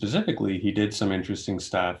this one specifically, he did some interesting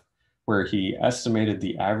stuff where he estimated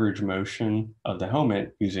the average motion of the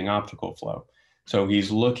helmet using optical flow. So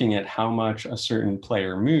he's looking at how much a certain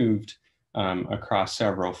player moved across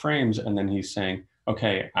several frames, and then he's saying,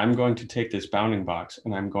 okay, I'm going to take this bounding box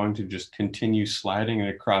and I'm going to just continue sliding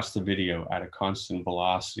it across the video at a constant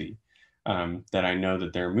velocity that I know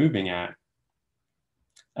that they're moving at.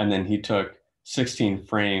 And then he took 16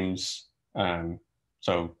 frames,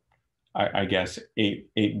 so I guess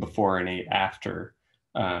eight before and 8 after.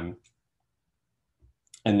 And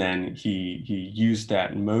then he used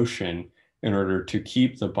that motion in order to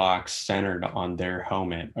keep the box centered on their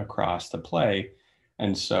helmet across the play.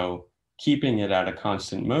 And so keeping it at a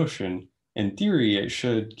constant motion, in theory, it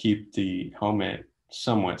should keep the helmet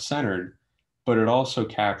somewhat centered, but it also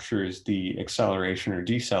captures the acceleration or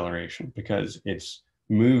deceleration because it's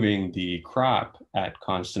moving the crop at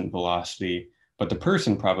constant velocity, but the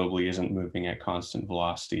person probably isn't moving at constant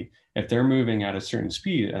velocity. If they're moving at a certain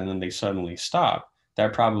speed and then they suddenly stop,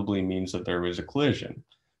 that probably means that there was a collision,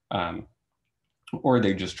 or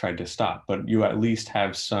they just tried to stop. But you at least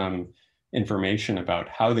have some information about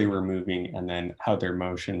how they were moving and then how their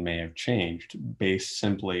motion may have changed based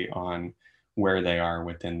simply on where they are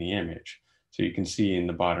within the image. So you can see in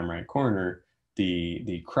the bottom right corner,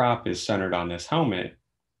 the crop is centered on this helmet.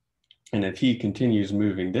 And if he continues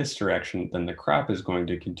moving this direction, then the crop is going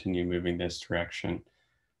to continue moving this direction.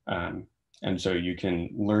 And so you can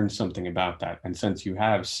learn something about that. And since you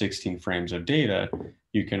have 16 frames of data,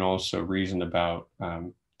 you can also reason about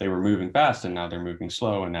they were moving fast and now they're moving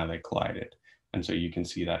slow and now they collided. And so you can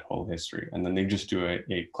see that whole history. And then they just do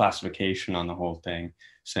a classification on the whole thing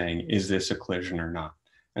saying, is this a collision or not?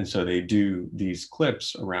 And so they do these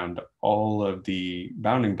clips around all of the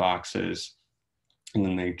bounding boxes, and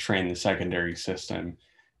then they train the secondary system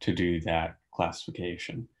to do that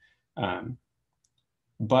classification.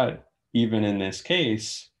 But even in this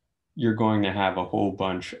case, you're going to have a whole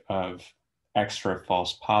bunch of extra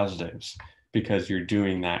false positives because you're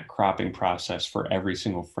doing that cropping process for every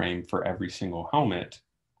single frame for every single helmet.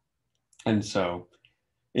 And so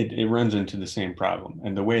it runs into the same problem.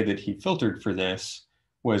 And the way that he filtered for this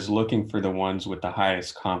was looking for the ones with the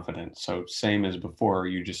highest confidence. So same as before,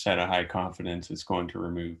 you just set a high confidence, it's going to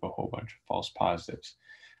remove a whole bunch of false positives.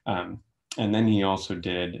 And then he also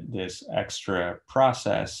did this extra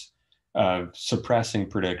process of suppressing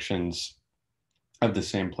predictions of the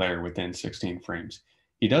same player within 16 frames.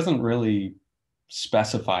 He doesn't really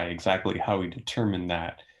specify exactly how he determined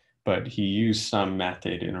that, but he used some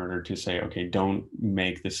method in order to say, okay, don't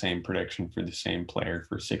make the same prediction for the same player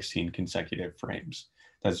for 16 consecutive frames.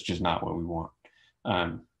 That's just not what we want.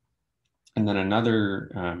 And then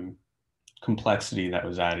another complexity that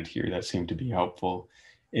was added here that seemed to be helpful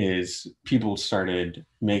is people started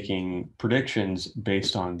making predictions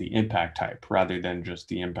based on the impact type rather than just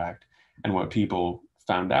the impact. And what people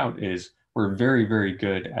found out is we're very, very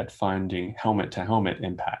good at finding helmet to helmet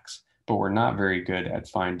impacts, but we're not very good at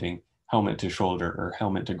finding helmet to shoulder or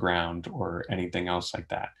helmet to ground or anything else like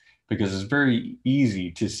that. Because it's very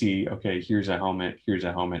easy to see, okay, here's a helmet,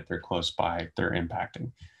 they're close by, they're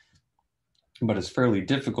impacting. But it's fairly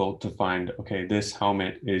difficult to find, okay, this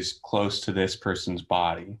helmet is close to this person's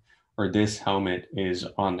body, or this helmet is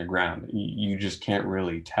on the ground. You just can't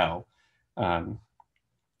really tell.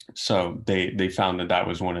 So they found that that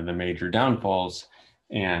was one of the major downfalls.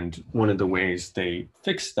 And one of the ways they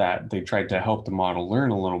fixed that, they tried to help the model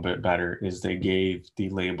learn a little bit better, is they gave the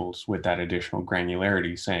labels with that additional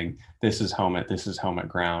granularity saying, this is helmet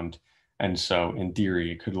ground. And so in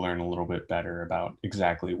theory, it could learn a little bit better about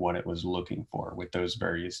exactly what it was looking for with those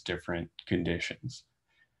various different conditions.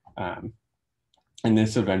 And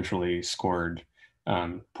this eventually scored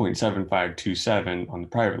 0.7527 on the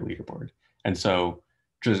private leaderboard. And so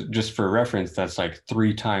just for reference, that's like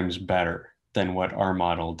 3 times better than what our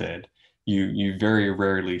model did. You very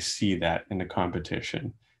rarely see that in a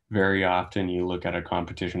competition. Very often you look at a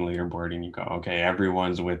competition leaderboard and you go, okay,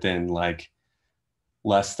 everyone's within like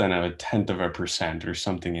less than 0.1% or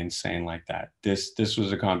something insane like that. This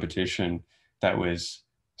was a competition that was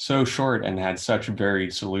so short and had such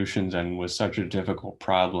varied solutions and was such a difficult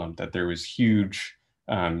problem that there was huge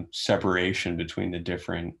separation between the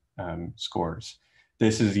different scores.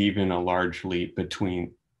 This is even a large leap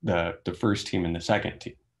between the first team and the second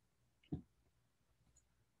team.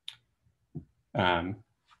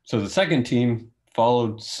 So the second team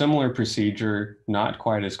followed similar procedure, not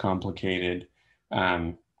quite as complicated,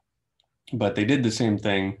 but they did the same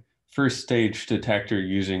thing. First stage detector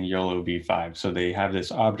using YOLO V5. So they have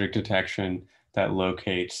this object detection that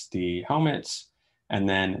locates the helmets, and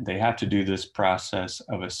then they have to do this process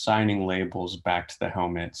of assigning labels back to the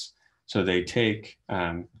helmets. So they take,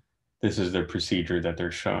 this is the procedure that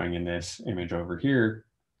they're showing in this image over here.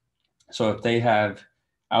 So if they have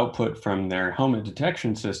output from their helmet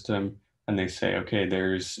detection system and they say, okay,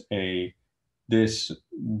 there's this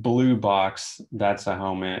blue box, that's a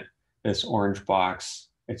helmet, this orange box,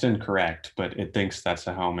 it's incorrect, but it thinks that's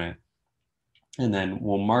a helmet. And then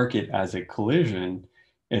we'll mark it as a collision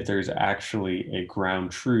if there's actually a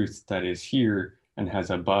ground truth that is here and has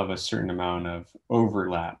above a certain amount of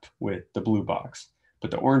overlap with the blue box.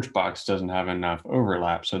 But the orange box doesn't have enough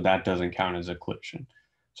overlap, so that doesn't count as a collision.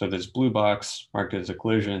 So this blue box marked as a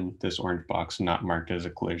collision, this orange box not marked as a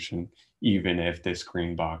collision, even if this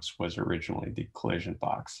green box was originally the collision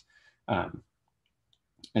box.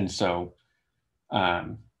 And so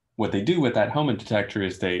what they do with that helmet detector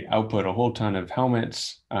is they output a whole ton of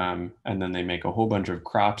helmets, and then they make a whole bunch of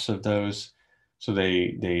crops of those. So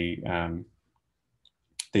they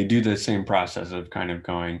do the same process of kind of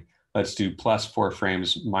going, let's do +4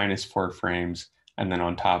 frames, -4 frames, and then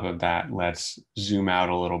on top of that, let's zoom out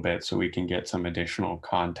a little bit so we can get some additional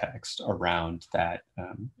context around that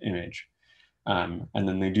image. And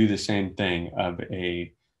then they do the same thing of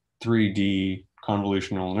a 3D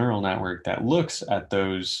convolutional neural network that looks at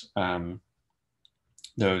those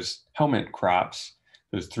helmet crops,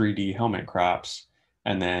 those 3D helmet crops,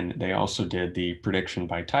 and then they also did the prediction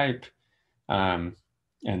by type, and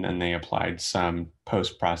then they applied some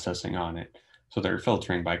post-processing on it. So they're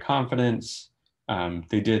filtering by confidence.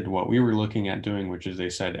 They did what we were looking at doing, which is they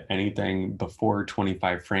said anything before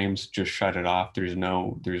 25 frames, just shut it off. There's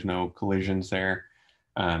no collisions there.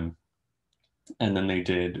 And then they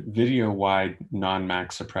did video-wide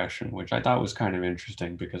non-max suppression, which I thought was kind of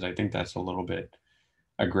interesting because I think that's a little bit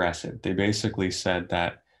aggressive. They basically said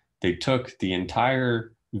that they took the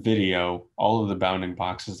entire video, all of the bounding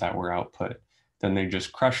boxes that were output, then they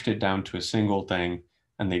just crushed it down to a single thing,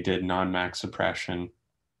 and they did non-max suppression.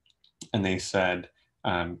 And they said,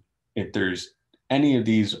 if there's any of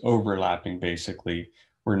these overlapping, basically,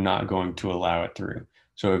 we're not going to allow it through.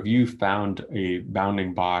 So if you found a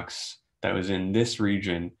bounding box that was in this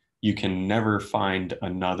region, you can never find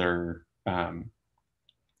another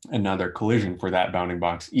collision for that bounding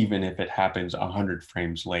box, even if it happens 100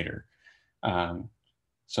 frames later.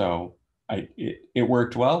 So it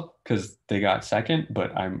worked well because they got second,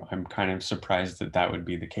 but I'm kind of surprised that that would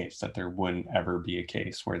be the case, that there wouldn't ever be a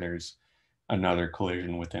case where there's another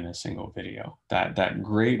collision within a single video. That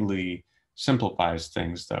greatly simplifies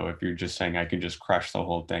things, though, if you're just saying I could just crush the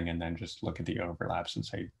whole thing and then just look at the overlaps and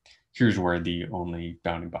say, here's where the only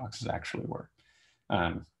bounding boxes actually were.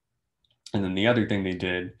 And then the other thing they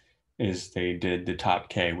did is they did the top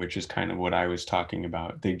K, which is kind of what I was talking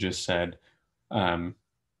about. They just said,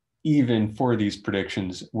 even for these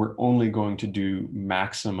predictions, we're only going to do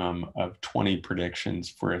maximum of 20 predictions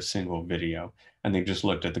for a single video. And they just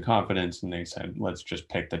looked at the confidence and they said, let's just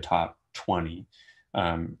pick the top 20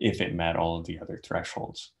 if it met all of the other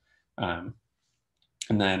thresholds. And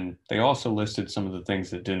then they also listed some of the things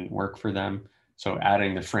that didn't work for them. So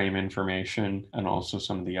adding the frame information and also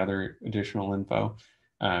some of the other additional info.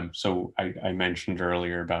 So I mentioned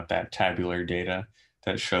earlier about that tabular data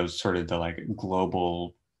that shows sort of the like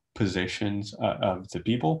global positions of the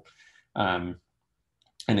people. And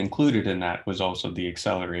included in that was also the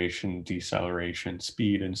acceleration, deceleration,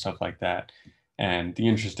 speed, and stuff like that. And the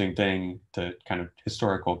interesting thing, the kind of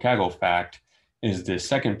historical Kaggle fact, is the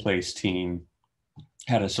second place team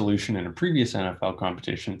had a solution in a previous NFL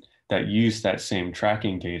competition that used that same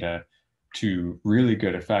tracking data to really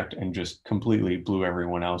good effect and just completely blew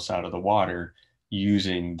everyone else out of the water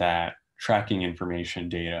using that tracking information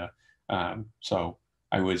data. So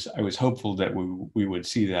I was hopeful that we would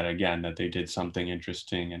see that again, that they did something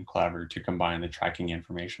interesting and clever to combine the tracking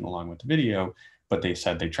information along with the video, but they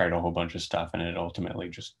said they tried a whole bunch of stuff and it ultimately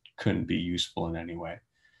just couldn't be useful in any way.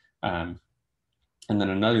 And then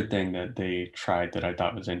another thing that they tried that I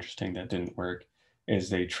thought was interesting that didn't work is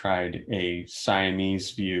they tried a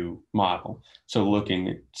Siamese view model. So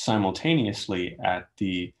looking simultaneously at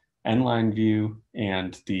the end-line view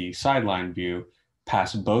and the sideline view,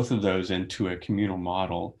 pass both of those into a communal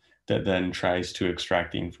model that then tries to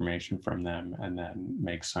extract the information from them and then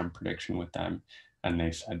make some prediction with them. And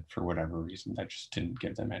they said for whatever reason, that just didn't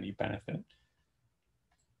give them any benefit.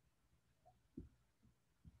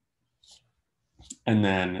 And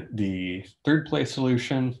then the third place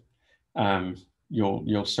solution,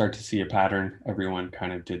 you'll start to see a pattern. Everyone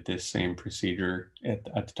kind of did this same procedure at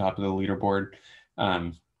the top of the leaderboard.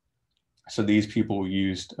 So these people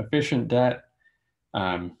used efficient debt.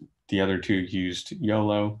 The other two used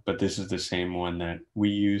YOLO, but this is the same one that we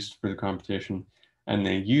used for the competition. And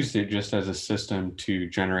they used it just as a system to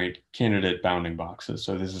generate candidate bounding boxes.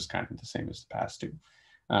 So this is kind of the same as the past two.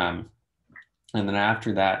 And then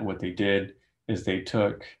after that, what they did is they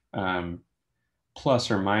took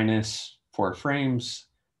plus or minus 4 frames,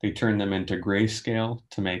 they turned them into grayscale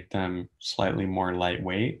to make them slightly more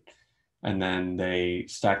lightweight. And then they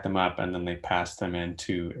stacked them up and then they passed them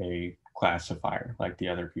into a classifier like the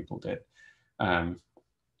other people did. And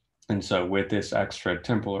so with this extra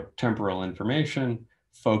temporal information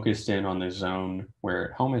focused in on the zone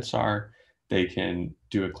where helmets are, they can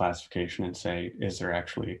do a classification and say, is there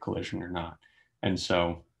actually a collision or not? And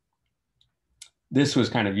so this was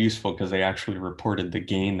kind of useful because they actually reported the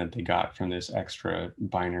gain that they got from this extra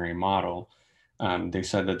binary model. They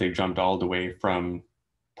said that they jumped all the way from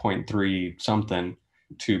 0.3 something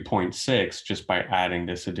to 0.6 just by adding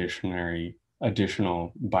this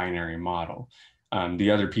additional binary model.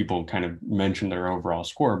 The other people kind of mentioned their overall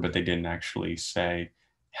score, but they didn't actually say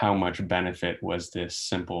how much benefit was this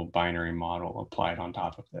simple binary model applied on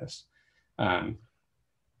top of this.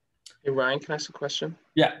 Hey, Ryan, can I ask a question?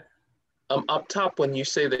 Yeah. Up top, when you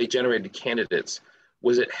say they generated candidates,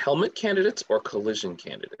 was it helmet candidates or collision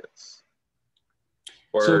candidates?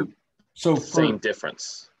 Or so same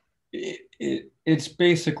difference? It's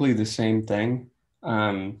basically the same thing.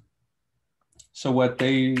 So what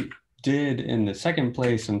they did in the second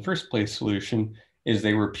place and first place solution is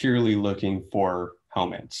they were purely looking for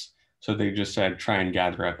helmets. So they just said, try and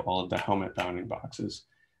gather up all of the helmet bounding boxes.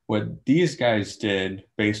 What these guys did,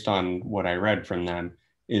 based on what I read from them,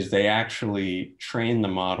 is they actually trained the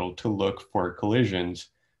model to look for collisions,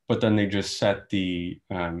 but then they just set the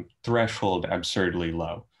threshold absurdly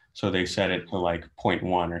low. So they set it to like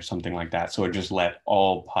 0.1 or something like that. So it just let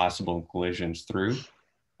all possible collisions through.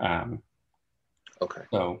 Okay.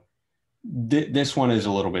 So this one is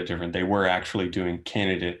a little bit different. They were actually doing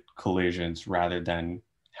candidate collisions rather than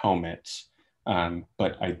helmets.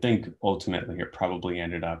 But I think ultimately it probably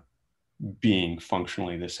ended up being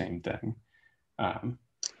functionally the same thing.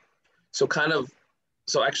 So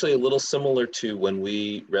actually a little similar to when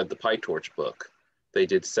we read the PyTorch book, they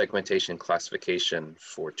did segmentation classification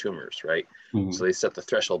for tumors, right? Mm-hmm. So they set the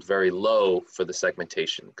threshold very low for the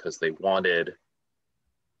segmentation because they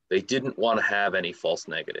didn't want to have any false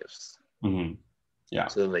negatives. Mm-hmm. Yeah.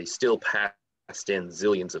 So then they still passed in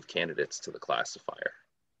zillions of candidates to the classifier.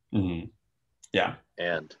 Mm-hmm. Yeah.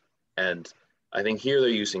 And I think here they're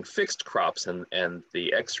using fixed crops, and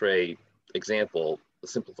the X-ray example, the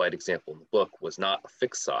simplified example in the book, was not a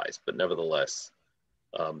fixed size, but nevertheless,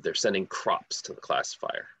 they're sending crops to the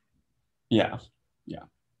classifier. Yeah, yeah,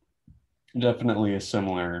 definitely a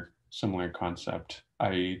similar concept.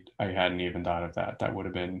 I hadn't even thought of that. That would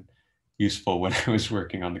have been useful when I was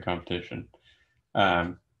working on the competition.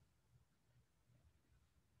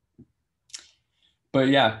 But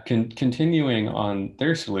yeah, continuing on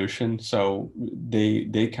their solution, so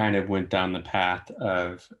they kind of went down the path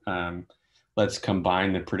of let's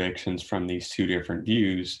combine the predictions from these two different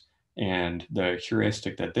views. And the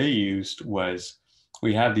heuristic that they used was,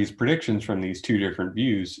 we have these predictions from these two different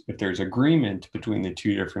views. If there's agreement between the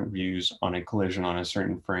two different views on a collision on a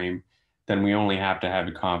certain frame, then we only have to have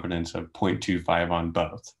a confidence of 0.25 on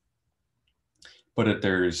both. But if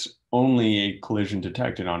there's only a collision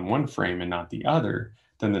detected on one frame and not the other,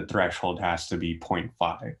 then the threshold has to be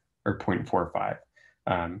 0.5 or 0.45.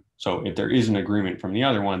 So if there is an agreement from the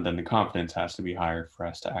other one, then the confidence has to be higher for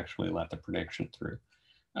us to actually let the prediction through.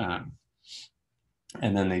 And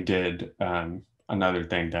then they did another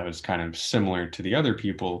thing that was kind of similar to the other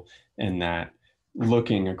people, in that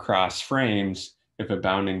looking across frames, if a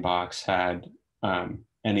bounding box had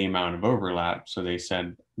any amount of overlap, so they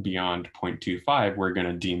said beyond 0.25, we're going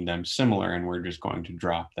to deem them similar and we're just going to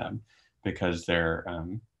drop them because they're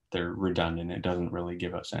redundant. It doesn't really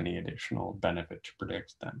give us any additional benefit to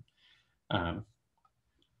predict them.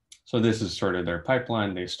 So this is sort of their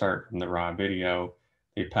pipeline. They start from the raw video,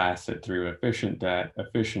 they pass it through efficient det.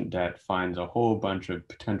 Efficient det finds a whole bunch of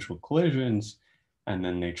potential collisions, and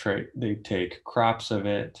then they take crops of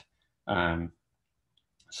it.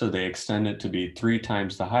 So they extend it to be 3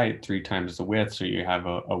 times the height, 3 times the width, so you have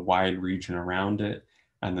a wide region around it.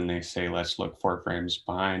 And then they say, let's look 4 frames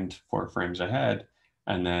behind, 4 frames ahead.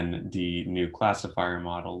 And then the new classifier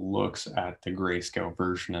model looks at the grayscale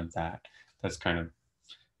version of that. That's kind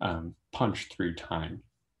of punched through time.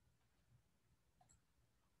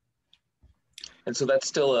 And so that's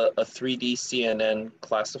still a 3D CNN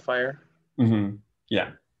classifier? Mm-hmm.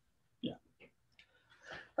 Yeah. Yeah.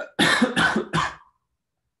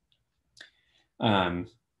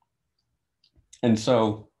 And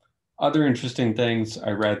so other interesting things, I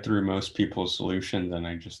read through most people's solutions, and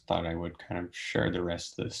I just thought I would kind of share the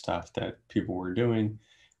rest of the stuff that people were doing.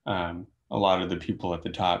 a lot of the people at the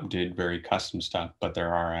top did very custom stuff, but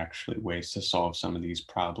there are actually ways to solve some of these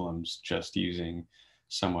problems just using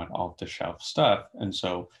somewhat off-the-shelf stuff. And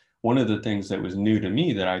so one of the things that was new to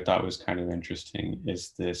me that I thought was kind of interesting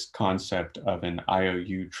is this concept of an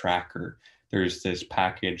IOU tracker. There's this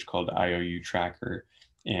package called IOU tracker,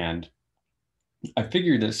 and I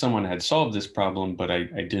figured that someone had solved this problem, but I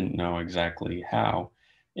didn't know exactly how.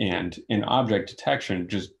 And in object detection,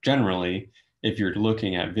 just generally, if you're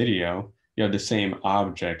looking at video, you have the same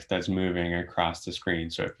object that's moving across the screen.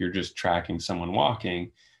 So if you're just tracking someone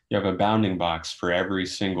walking, you have a bounding box for every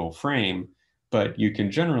single frame, but you can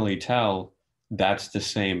generally tell that's the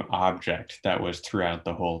same object that was throughout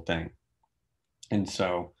the whole thing. And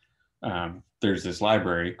so there's this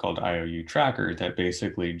library called IOU Tracker that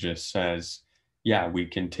basically just says, yeah, we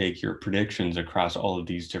can take your predictions across all of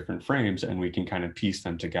these different frames and we can kind of piece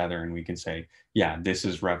them together and we can say, yeah, this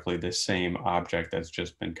is roughly the same object that's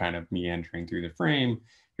just been kind of meandering through the frame.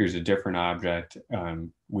 Here's a different object.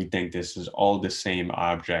 We think this is all the same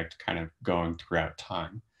object kind of going throughout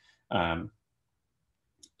time. And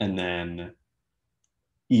then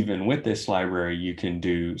even with this library, you can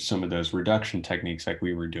do some of those reduction techniques like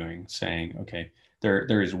we were doing, saying, okay,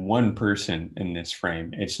 there is one person in this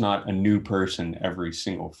frame. It's not a new person every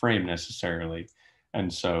single frame necessarily.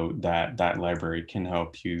 And so that library can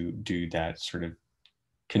help you do that sort of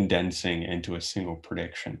condensing into a single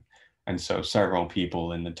prediction. And so several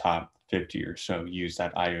people in the top 50 or so use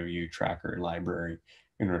that IOU tracker library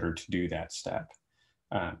in order to do that step.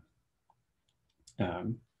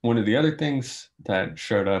 One of the other things that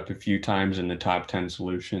showed up a few times in the top 10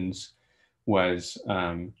 solutions was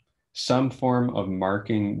some form of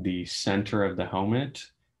marking the center of the helmet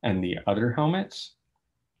and the other helmets.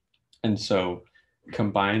 And so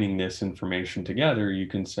combining this information together, you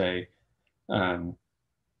can say, so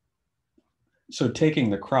taking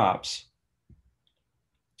the crops,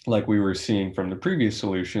 like we were seeing from the previous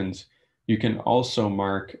solutions, you can also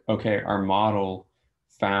mark, okay, our model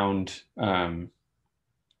found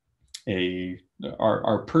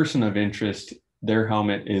our person of interest, their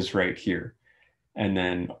helmet is right here. And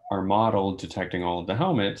then our model detecting all of the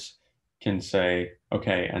helmets can say,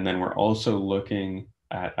 okay, and then we're also looking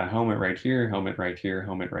at a helmet right here, helmet right here,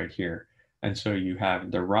 helmet right here. And so you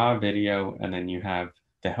have the raw video, and then you have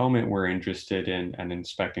the helmet we're interested in and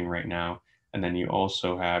inspecting right now. And then you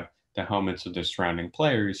also have the helmets of the surrounding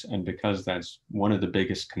players. And because that's one of the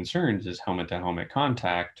biggest concerns is helmet to helmet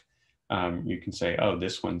contact, you can say, oh,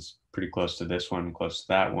 this one's pretty close to this one, close to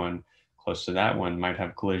that one, close to that one, might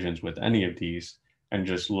have collisions with any of these. And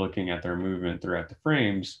just looking at their movement throughout the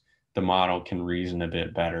frames, the model can reason a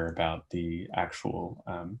bit better about the actual,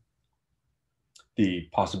 the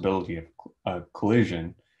possibility of a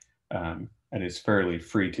collision. And it's fairly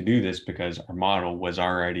free to do this because our model was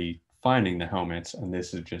already finding the helmets, and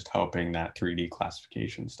this is just helping that 3D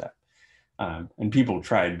classification step. And people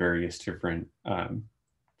tried various different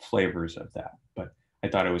flavors of that, but I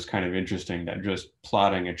thought it was kind of interesting that just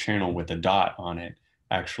plotting a channel with a dot on it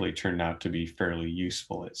actually turned out to be fairly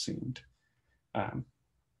useful, it seemed. And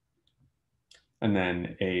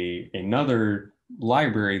then another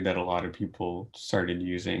library that a lot of people started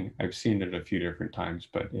using, I've seen it a few different times,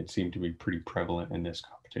 but it seemed to be pretty prevalent in this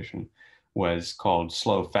competition, was called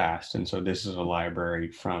Slow Fast. And so this is a library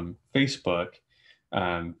from Facebook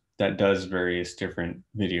that does various different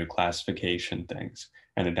video classification things.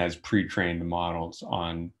 And it has pre-trained models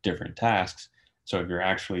on different tasks. So if you're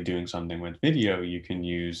actually doing something with video, you can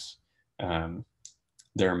use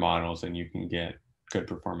their models and you can get good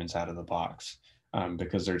performance out of the box.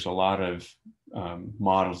 Because there's a lot of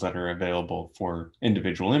models that are available for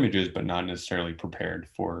individual images, but not necessarily prepared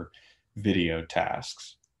for video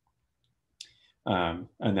tasks. And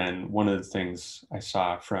then one of the things I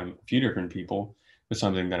saw from a few different people was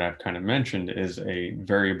something that I've kind of mentioned is a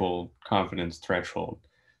variable confidence threshold.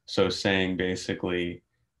 So saying basically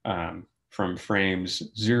from frames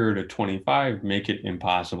 0 to 25, make it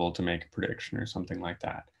impossible to make a prediction or something like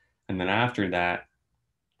that. And then after that,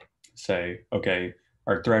 say, okay,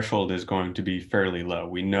 our threshold is going to be fairly low.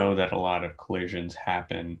 We know that a lot of collisions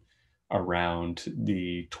happen around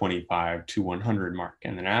the 25 to 100 mark.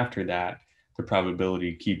 And then after that, the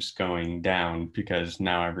probability keeps going down because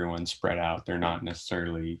now everyone's spread out. They're not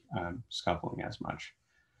necessarily scuffling as much.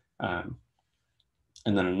 And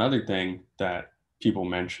then another thing that people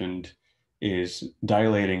mentioned is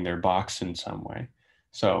dilating their box in some way.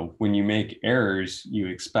 So when you make errors, you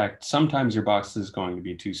expect sometimes your box is going to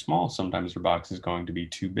be too small, sometimes your box is going to be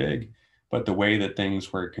too big. But the way that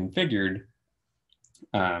things were configured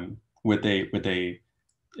with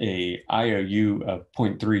a IOU of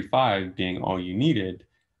 0.35 being all you needed,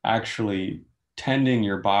 actually tending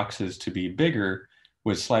your boxes to be bigger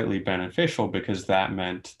was slightly beneficial because that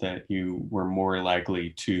meant that you were more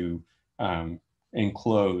likely to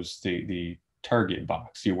enclose the target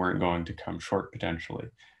box. You weren't going to come short potentially.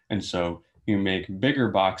 And so you make bigger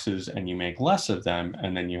boxes and you make less of them,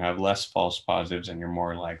 and then you have less false positives and you're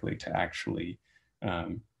more likely to actually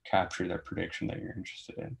capture that prediction that you're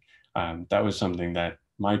interested in. That was something that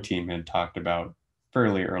my team had talked about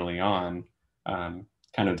fairly early on.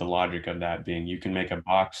 Kind of the logic of that being you can make a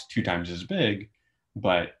box 2 times as big,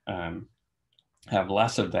 but have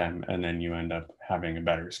less of them, and then you end up having a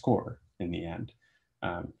better score in the end.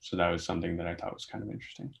 So that was something that I thought was kind of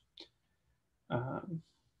interesting.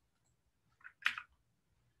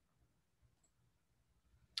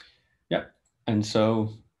 Yep. And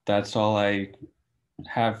so that's all I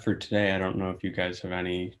have for today. I don't know if you guys have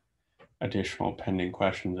any additional pending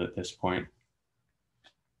questions at this point.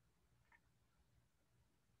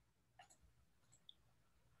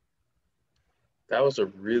 That was a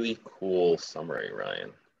really cool summary,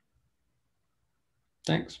 Ryan.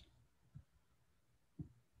 Thanks.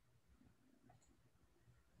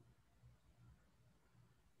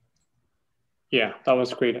 Yeah, that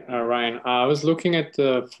was great, Ryan. I was looking at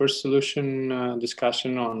the first solution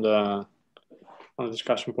discussion on the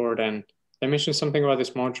discussion board, and they mentioned something about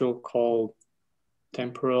this module called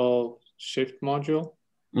temporal shift module.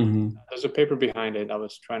 Mm-hmm. There's a paper behind it. I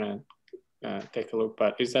was trying to take a look,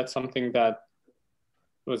 but is that something that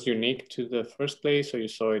was unique to the first place, or you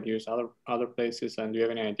saw it used other places? And do you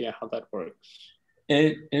have any idea how that works?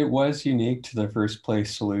 It was unique to the first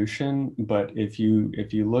place solution, but if you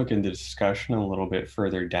look in the discussion a little bit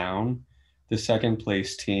further down, the second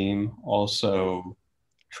place team also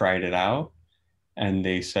tried it out, and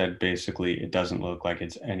they said basically it doesn't look like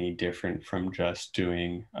it's any different from just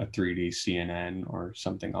doing a 3D CNN or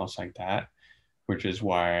something else like that, which is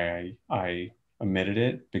why I omitted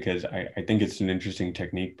it, because I think it's an interesting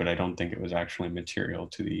technique, but I don't think it was actually material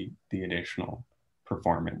to the additional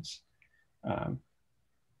performance. Got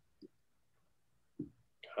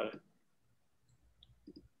it.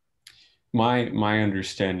 My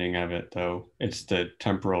understanding of it, though, it's the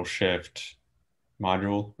temporal shift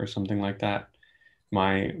module or something like that.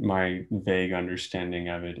 My vague understanding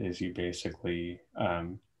of it is you basically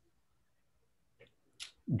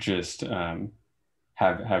just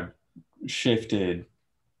have shifted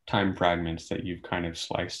time fragments that you've kind of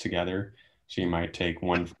sliced together. So you might take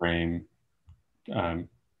 1 frame,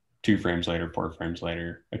 2 frames later, 4 frames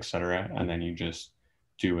later, etc., and then you just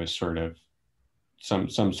do a sort of some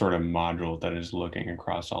sort of module that is looking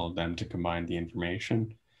across all of them to combine the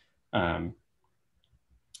information.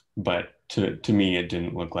 But to me, it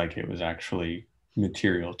didn't look like it was actually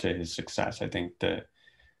material to his success. I think the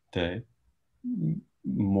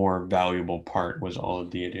more valuable part was all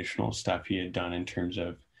of the additional stuff he had done in terms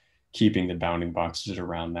of keeping the bounding boxes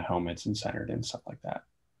around the helmets and centered and stuff like that.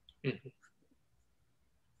 Mm-hmm.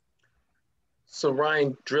 So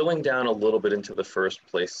Ryan, drilling down a little bit into the first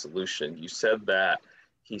place solution, you said that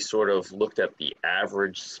he sort of looked at the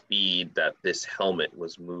average speed that this helmet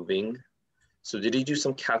was moving. So did he do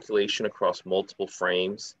some calculation across multiple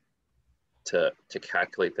frames to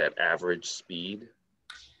calculate that average speed?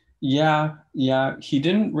 Yeah, he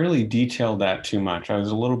didn't really detail that too much. I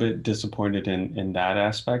was a little bit disappointed in that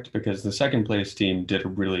aspect, because the second place team did a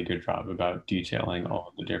really good job about detailing all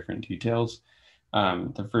of the different details.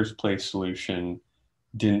 The first place solution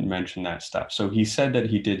didn't mention that stuff. So he said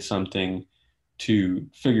that he did something to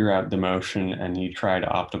figure out the motion, and he tried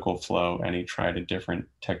optical flow, and he tried a different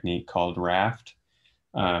technique called raft.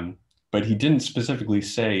 But he didn't specifically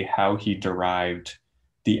say how he derived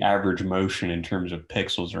the average motion in terms of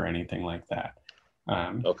pixels or anything like that.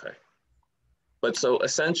 Okay. But so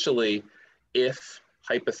essentially, if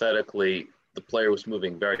hypothetically the player was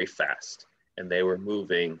moving very fast and they were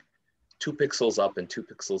moving 2 pixels up and 2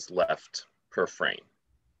 pixels left per frame,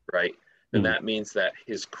 right? Then that means that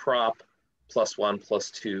his crop +1,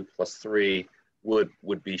 +2, +3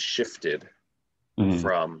 would be shifted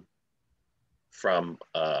from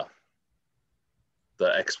the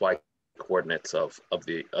XY coordinates of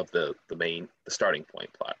the starting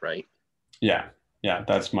point plot, right? Yeah,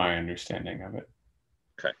 that's my understanding of it.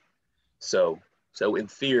 Okay, so in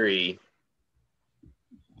theory,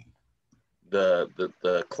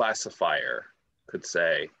 the classifier could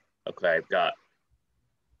say, okay, I've got,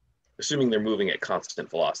 assuming they're moving at constant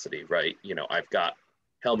velocity, right? You know, I've got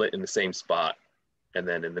helmet in the same spot, and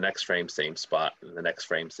then in the next frame, same spot, in the next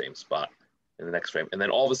frame, same spot, in the next frame, and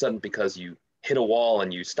then all of a sudden, because you hit a wall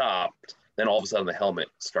and you stopped, then all of a sudden the helmet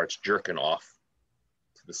starts jerking off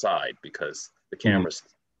to the side because the camera's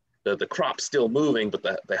the crop's still moving, but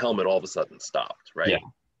the helmet all of a sudden stopped, right? Yeah.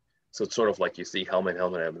 So it's sort of like you see helmet,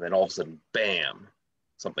 and then all of a sudden, bam,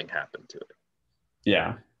 something happened to it.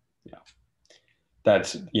 Yeah.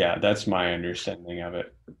 That's my understanding of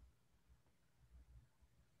it.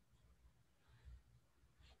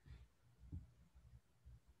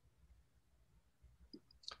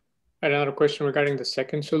 Another question regarding the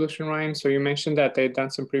second solution, Ryan. So you mentioned that they'd done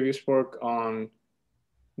some previous work on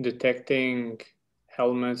detecting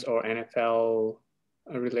helmets or NFL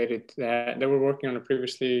related that they were working on a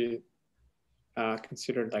previously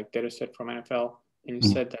considered like data set from NFL, and you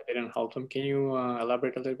said that they didn't help them. Can you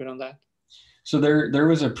elaborate a little bit on that? So there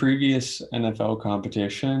was a previous NFL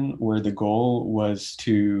competition where the goal was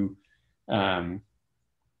to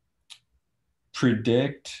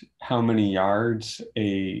predict how many yards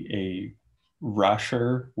a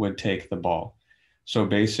rusher would take the ball. So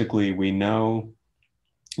basically, we know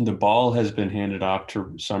the ball has been handed off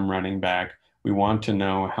to some running back. We want to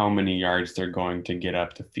know how many yards they're going to get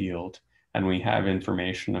up the field. And we have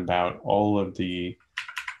information about all of the,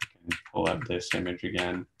 pull up this image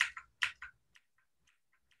again.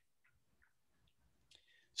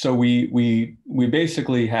 So we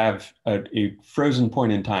basically have a frozen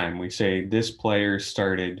point in time. We say this player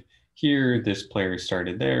started here, this player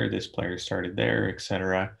started there, this player started there,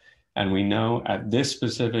 etc. And we know at this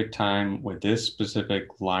specific time with this specific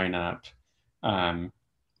lineup,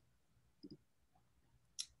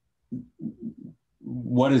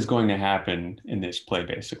 what is going to happen in this play,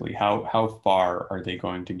 basically. How far are they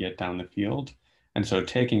going to get down the field? And so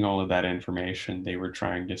taking all of that information, they were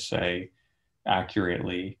trying to say,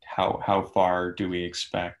 accurately how far do we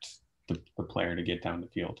expect the player to get down the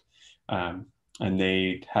field, and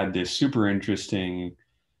they had this super interesting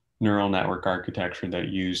neural network architecture that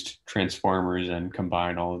used transformers and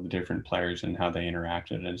combined all of the different players and how they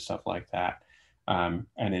interacted and stuff like that, and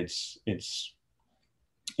it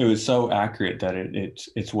was so accurate that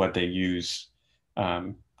it's what they use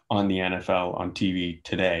on the NFL on TV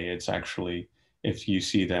today. It's actually, if you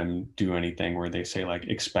see them do anything where they say like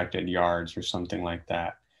expected yards or something like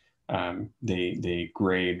that, they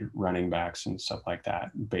grade running backs and stuff like that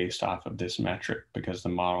based off of this metric, because the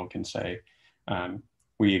model can say,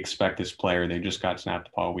 we expect this player, they just got snapped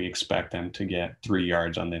the ball, we expect them to get 3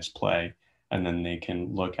 yards on this play. And then they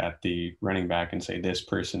can look at the running back and say, this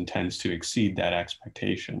person tends to exceed that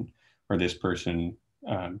expectation, or this person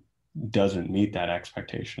doesn't meet that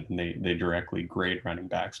expectation. And they directly grade running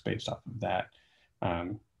backs based off of that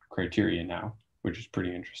criteria now, which is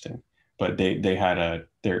pretty interesting. But they had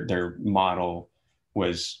their model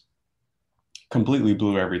was completely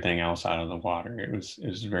blew everything else out of the water. It was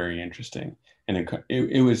very interesting. And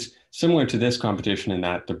it was similar to this competition in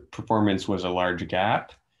that the performance was a large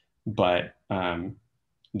gap, but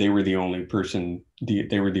they were the only person,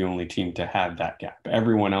 they were the only team to have that gap.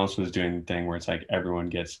 Everyone else was doing the thing where it's like everyone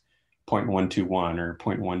gets 0.121 or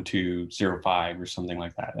 0.1205 or something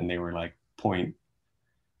like that. And they were like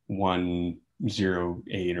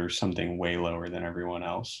 0.108 or something way lower than everyone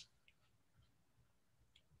else.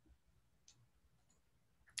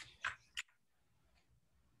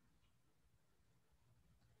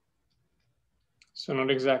 So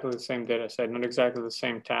not exactly the same data set, not exactly the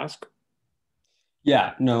same task.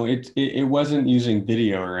 Yeah, no, it wasn't using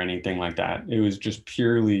video or anything like that. It was just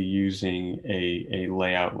purely using a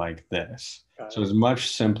layout like this. So it's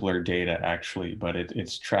much simpler data actually, but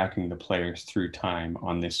it's tracking the players through time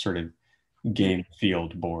on this sort of game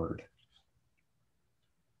field board.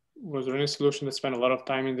 Was there any solution that spent a lot of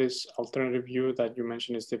time in this alternative view that you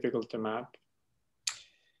mentioned is difficult to map?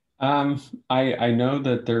 I know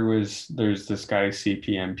that there's this guy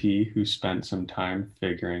CPMP who spent some time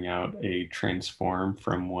figuring out a transform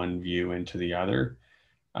from one view into the other.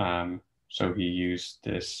 So he used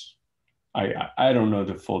this. I don't know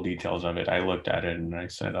the full details of it. I looked at it and I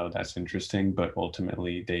said, oh, that's interesting. But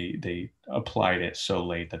ultimately, they applied it so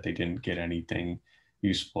late that they didn't get anything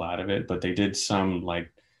useful out of it. But they did some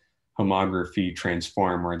like homography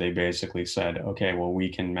transform where they basically said, okay, well, we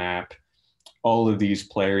can map all of these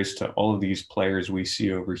players to all of these players we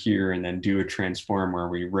see over here, and then do a transform where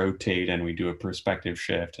we rotate and we do a perspective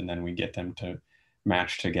shift, and then we get them to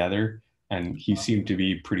match together. And he seemed to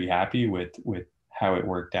be pretty happy with how it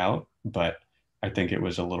worked out, but I think it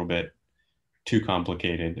was a little bit too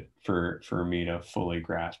complicated for me to fully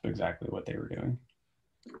grasp exactly what they were doing.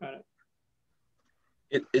 Got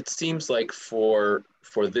it. It seems like for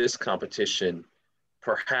this competition,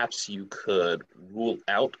 perhaps you could rule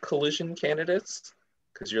out collision candidates,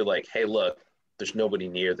 because you're like, hey, look, there's nobody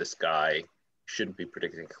near this guy, shouldn't be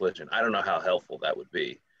predicting collision. I don't know how helpful that would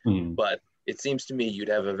be, but it seems to me you'd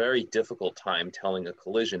have a very difficult time telling a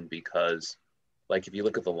collision because, like, if you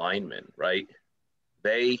look at the linemen, right,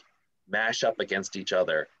 they mash up against each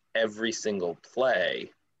other every single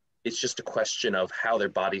play. It's just a question of how their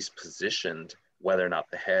body's positioned, whether or not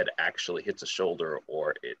the head actually hits a shoulder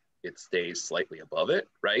or it stays slightly above it,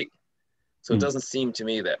 right? So it doesn't seem to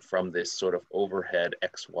me that from this sort of overhead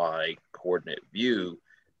XY coordinate view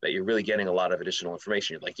that you're really getting a lot of additional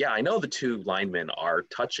information. You're like, yeah, I know the two linemen are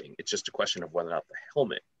touching. It's just a question of whether or not the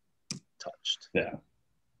helmet touched. Yeah.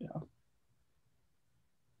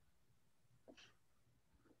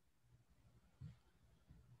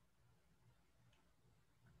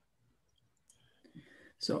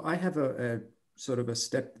 So I have a sort of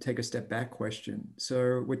take a step back question.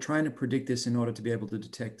 So we're trying to predict this in order to be able to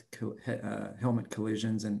detect helmet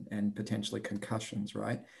collisions and potentially concussions,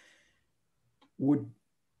 right?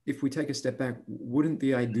 If we take a step back, wouldn't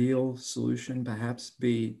the ideal solution perhaps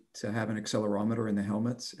be to have an accelerometer in the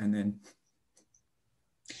helmets and then?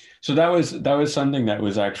 So that was something that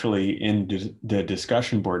was actually in the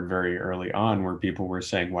discussion board very early on, where people were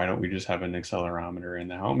saying, why don't we just have an accelerometer in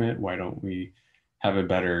the helmet? Why don't we have a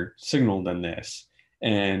better signal than this?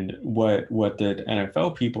 And what the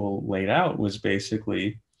NFL people laid out was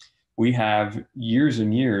basically, we have years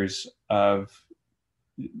and years of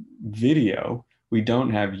video. We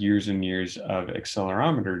don't have years and years of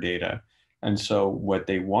accelerometer data. And so what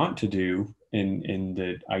they want to do in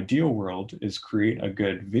the ideal world is create a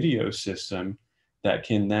good video system that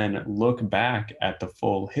can then look back at the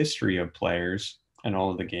full history of players and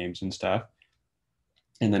all of the games and stuff,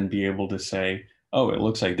 and then be able to say, oh, it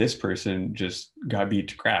looks like this person just got beat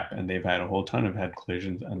to crap and they've had a whole ton of head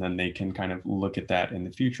collisions. And then they can kind of look at that in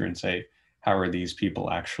the future and say, how are these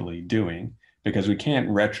people actually doing? Because we can't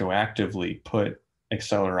retroactively put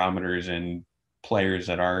accelerometers in players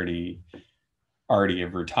that already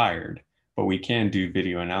have retired, but we can do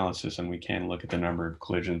video analysis and we can look at the number of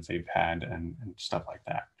collisions they've had and stuff like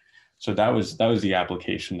that. So that was the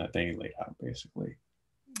application that they laid out, basically.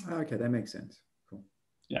 Okay, that makes sense. Cool.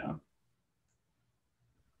 Yeah.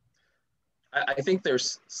 I think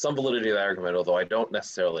there's some validity to that argument, although I don't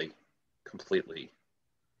necessarily completely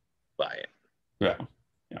buy it. Yeah.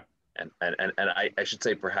 And I should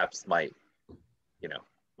say perhaps my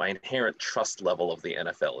inherent trust level of the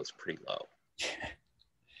NFL is pretty low.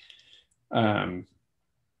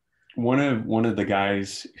 One of the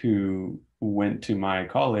guys who went to my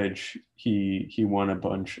college, he won a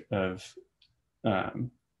bunch of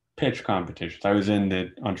pitch competitions. I was in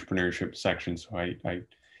the entrepreneurship section, so I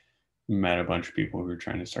met a bunch of people who were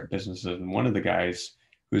trying to start businesses. And one of the guys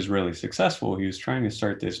who was really successful, he was trying to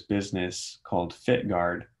start this business called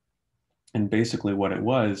FitGuard. And basically what it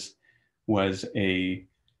was a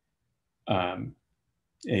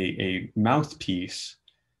mouthpiece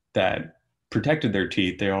that protected their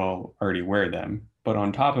teeth. They all already wear them. But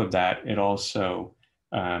on top of that, it also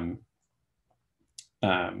had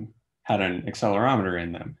an accelerometer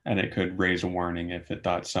in them, and it could raise a warning if it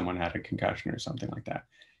thought someone had a concussion or something like that.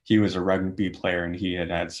 He was a rugby player and he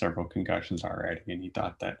had several concussions already. And he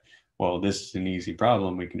thought that, well, this is an easy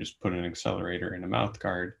problem. We can just put an accelerometer in a mouth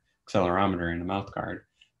guard,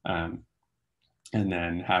 and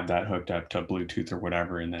then have that hooked up to Bluetooth or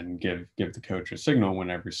whatever, and then give the coach a signal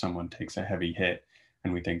whenever someone takes a heavy hit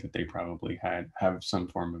and we think that they probably have some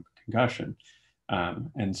form of concussion.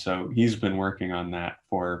 And so he's been working on that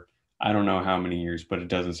for I don't know how many years, but it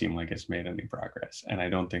doesn't seem like it's made any progress. And I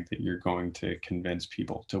don't think that you're going to convince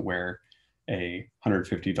people to wear a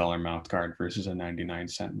 $150 mouth guard versus a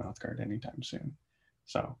 99-cent mouth guard anytime soon.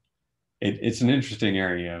 So it's an interesting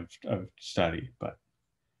area of study, but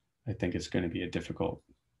I think it's going to be a difficult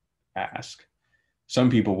ask. Some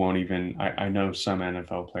people won't even, I know some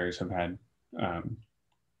NFL players have had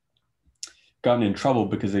gotten in trouble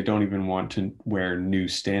because they don't even want to wear new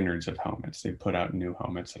standards of helmets. They put out new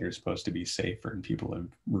helmets that are supposed to be safer, and people have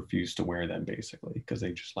refused to wear them basically because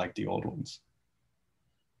they just like the old ones.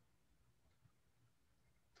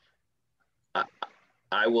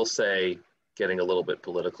 I will say, getting a little bit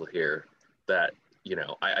political here, that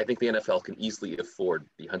I think the NFL can easily afford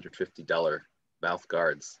the $150 mouth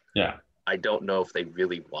guards. Yeah. I don't know if they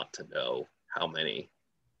really want to know how many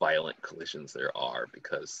violent collisions there are,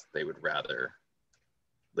 because they would rather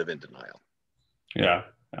live in denial. Yeah,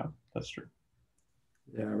 that's true.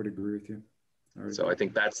 Yeah, I would agree with you. I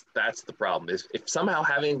think that's the problem, is if somehow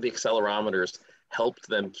having the accelerometers helped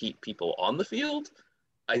them keep people on the field,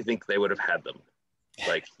 I think they would have had them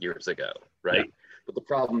like years ago, right? Yeah. But the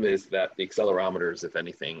problem is that the accelerometers, if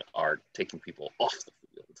anything, are taking people off the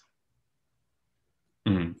field.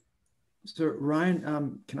 Mm-hmm. So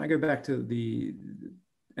Ryan, can I go back to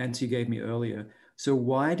answer you gave me earlier. So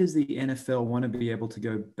why does the NFL want to be able to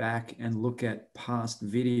go back and look at past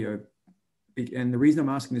video? And the reason I'm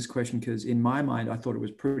asking this question, because in my mind, I thought it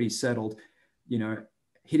was pretty settled. You know,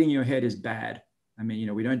 hitting your head is bad. I mean, you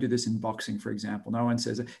know, we don't do this in boxing, for example. No one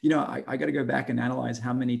says, you know, I got to go back and analyze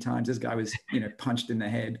how many times this guy was, you know, punched in the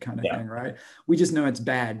head kind of thing, right? We just know it's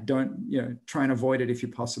bad. Don't, you know, try and avoid it if you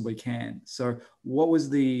possibly can. So what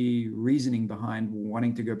was the reasoning behind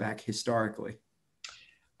wanting to go back historically?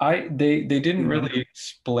 They didn't really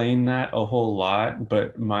explain that a whole lot,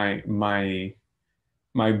 but my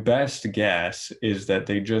best guess is that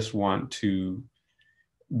they just want to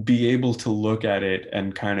be able to look at it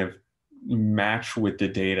and kind of match with the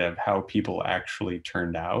data of how people actually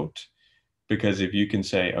turned out. Because if you can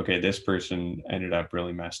say, okay, this person ended up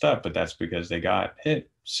really messed up, but that's because they got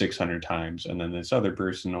hit 600 times, and then this other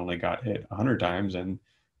person only got hit 100 times and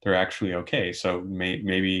they're actually okay. So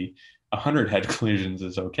maybe 100 head collisions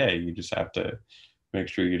is okay. You just have to make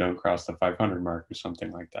sure you don't cross the 500 mark or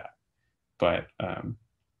something like that. But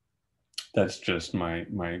that's just my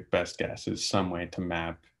best guess, is some way to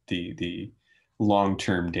map the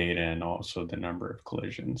long-term data and also the number of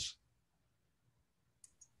collisions.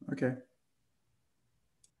 Okay.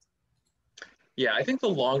 Yeah, I think the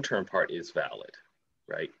long-term part is valid,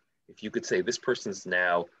 right? If you could say this person's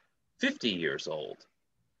now 50 years old,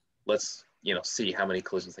 let's, you know, see how many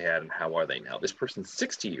collisions they had and how are they now. This person's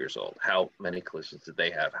 60 years old, how many collisions did they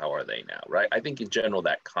have? How are they now, right? I think in general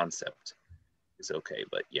that concept is okay,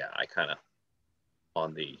 but yeah, I kind of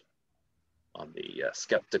on the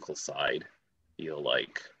skeptical side feel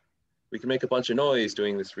like we can make a bunch of noise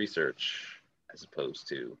doing this research as opposed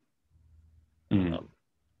to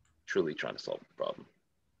truly trying to solve the problem.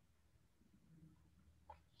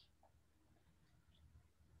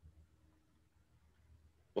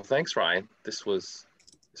 Well, thanks, Ryan. This was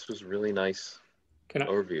really nice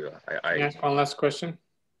overview. Can I ask one last question?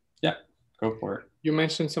 Yeah, go for it. You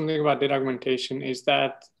mentioned something about data augmentation. Is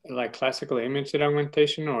that like classical image data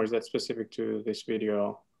augmentation, or is that specific to this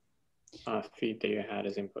video feed that you had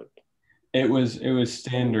as input? It was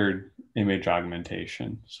standard image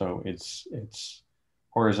augmentation. So it's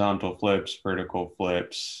horizontal flips, vertical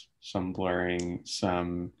flips, some blurring,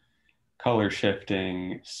 some color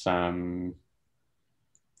shifting, some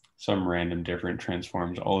random different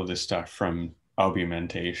transforms, all of this stuff from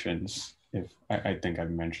augmentations. If I think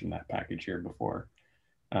I've mentioned that package here before.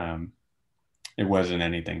 It wasn't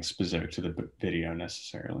anything specific to the video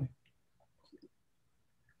necessarily.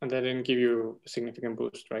 And that didn't give you a significant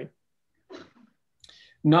boost, right?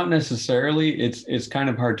 Not necessarily. It's kind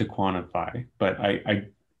of hard to quantify, but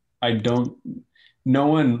I don't, no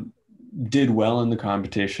one did well in the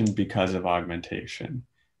competition because of augmentation.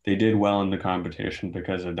 They did well in the competition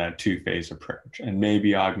because of that two-phase approach, and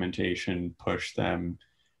maybe augmentation pushed them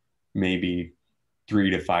maybe 3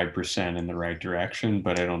 to 5% in the right direction,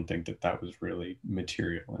 but I don't think that was really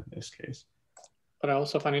material in this case. But I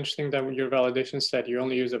also find interesting that your validation set, you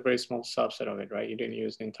only use a very small subset of it, right? You didn't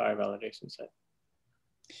use the entire validation set.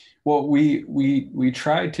 Well, we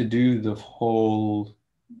tried to do the whole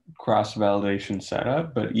cross-validation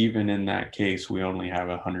setup, but even in that case, we only have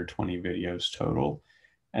 120 videos total.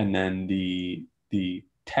 And then the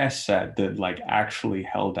test set that like actually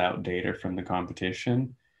held out data from the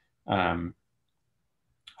competition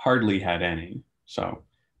hardly had any. So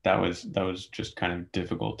that was just kind of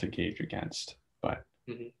difficult to gauge against, but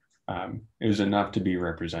it was enough to be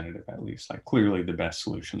representative at least. Like clearly the best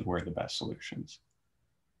solutions were the best solutions.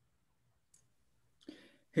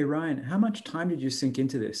 Hey, Ryan, how much time did you sink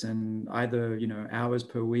into this, and either, you know, hours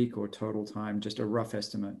per week or total time, just a rough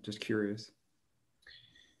estimate, just curious.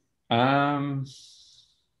 I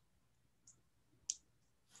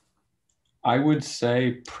would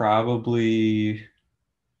say probably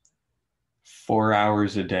 4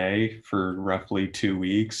 hours a day for roughly 2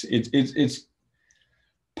 weeks. It's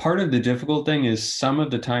part of the difficult thing is some of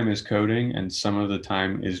the time is coding and some of the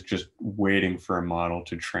time is just waiting for a model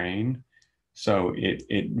to train. So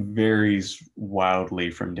it varies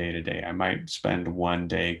wildly from day to day. I might spend one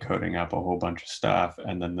day coding up a whole bunch of stuff,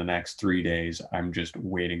 and then the next 3 days, I'm just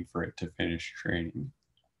waiting for it to finish training.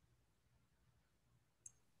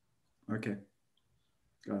 Okay.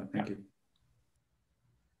 Got it. Thank you.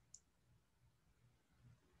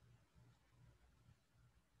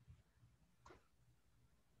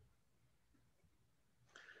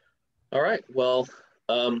 All right. Well,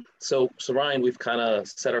 so Ryan, we've kind of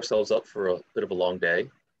set ourselves up for a bit of a long day.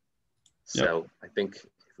 So I think if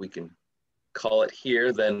we can call it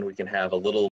here, then we can have a little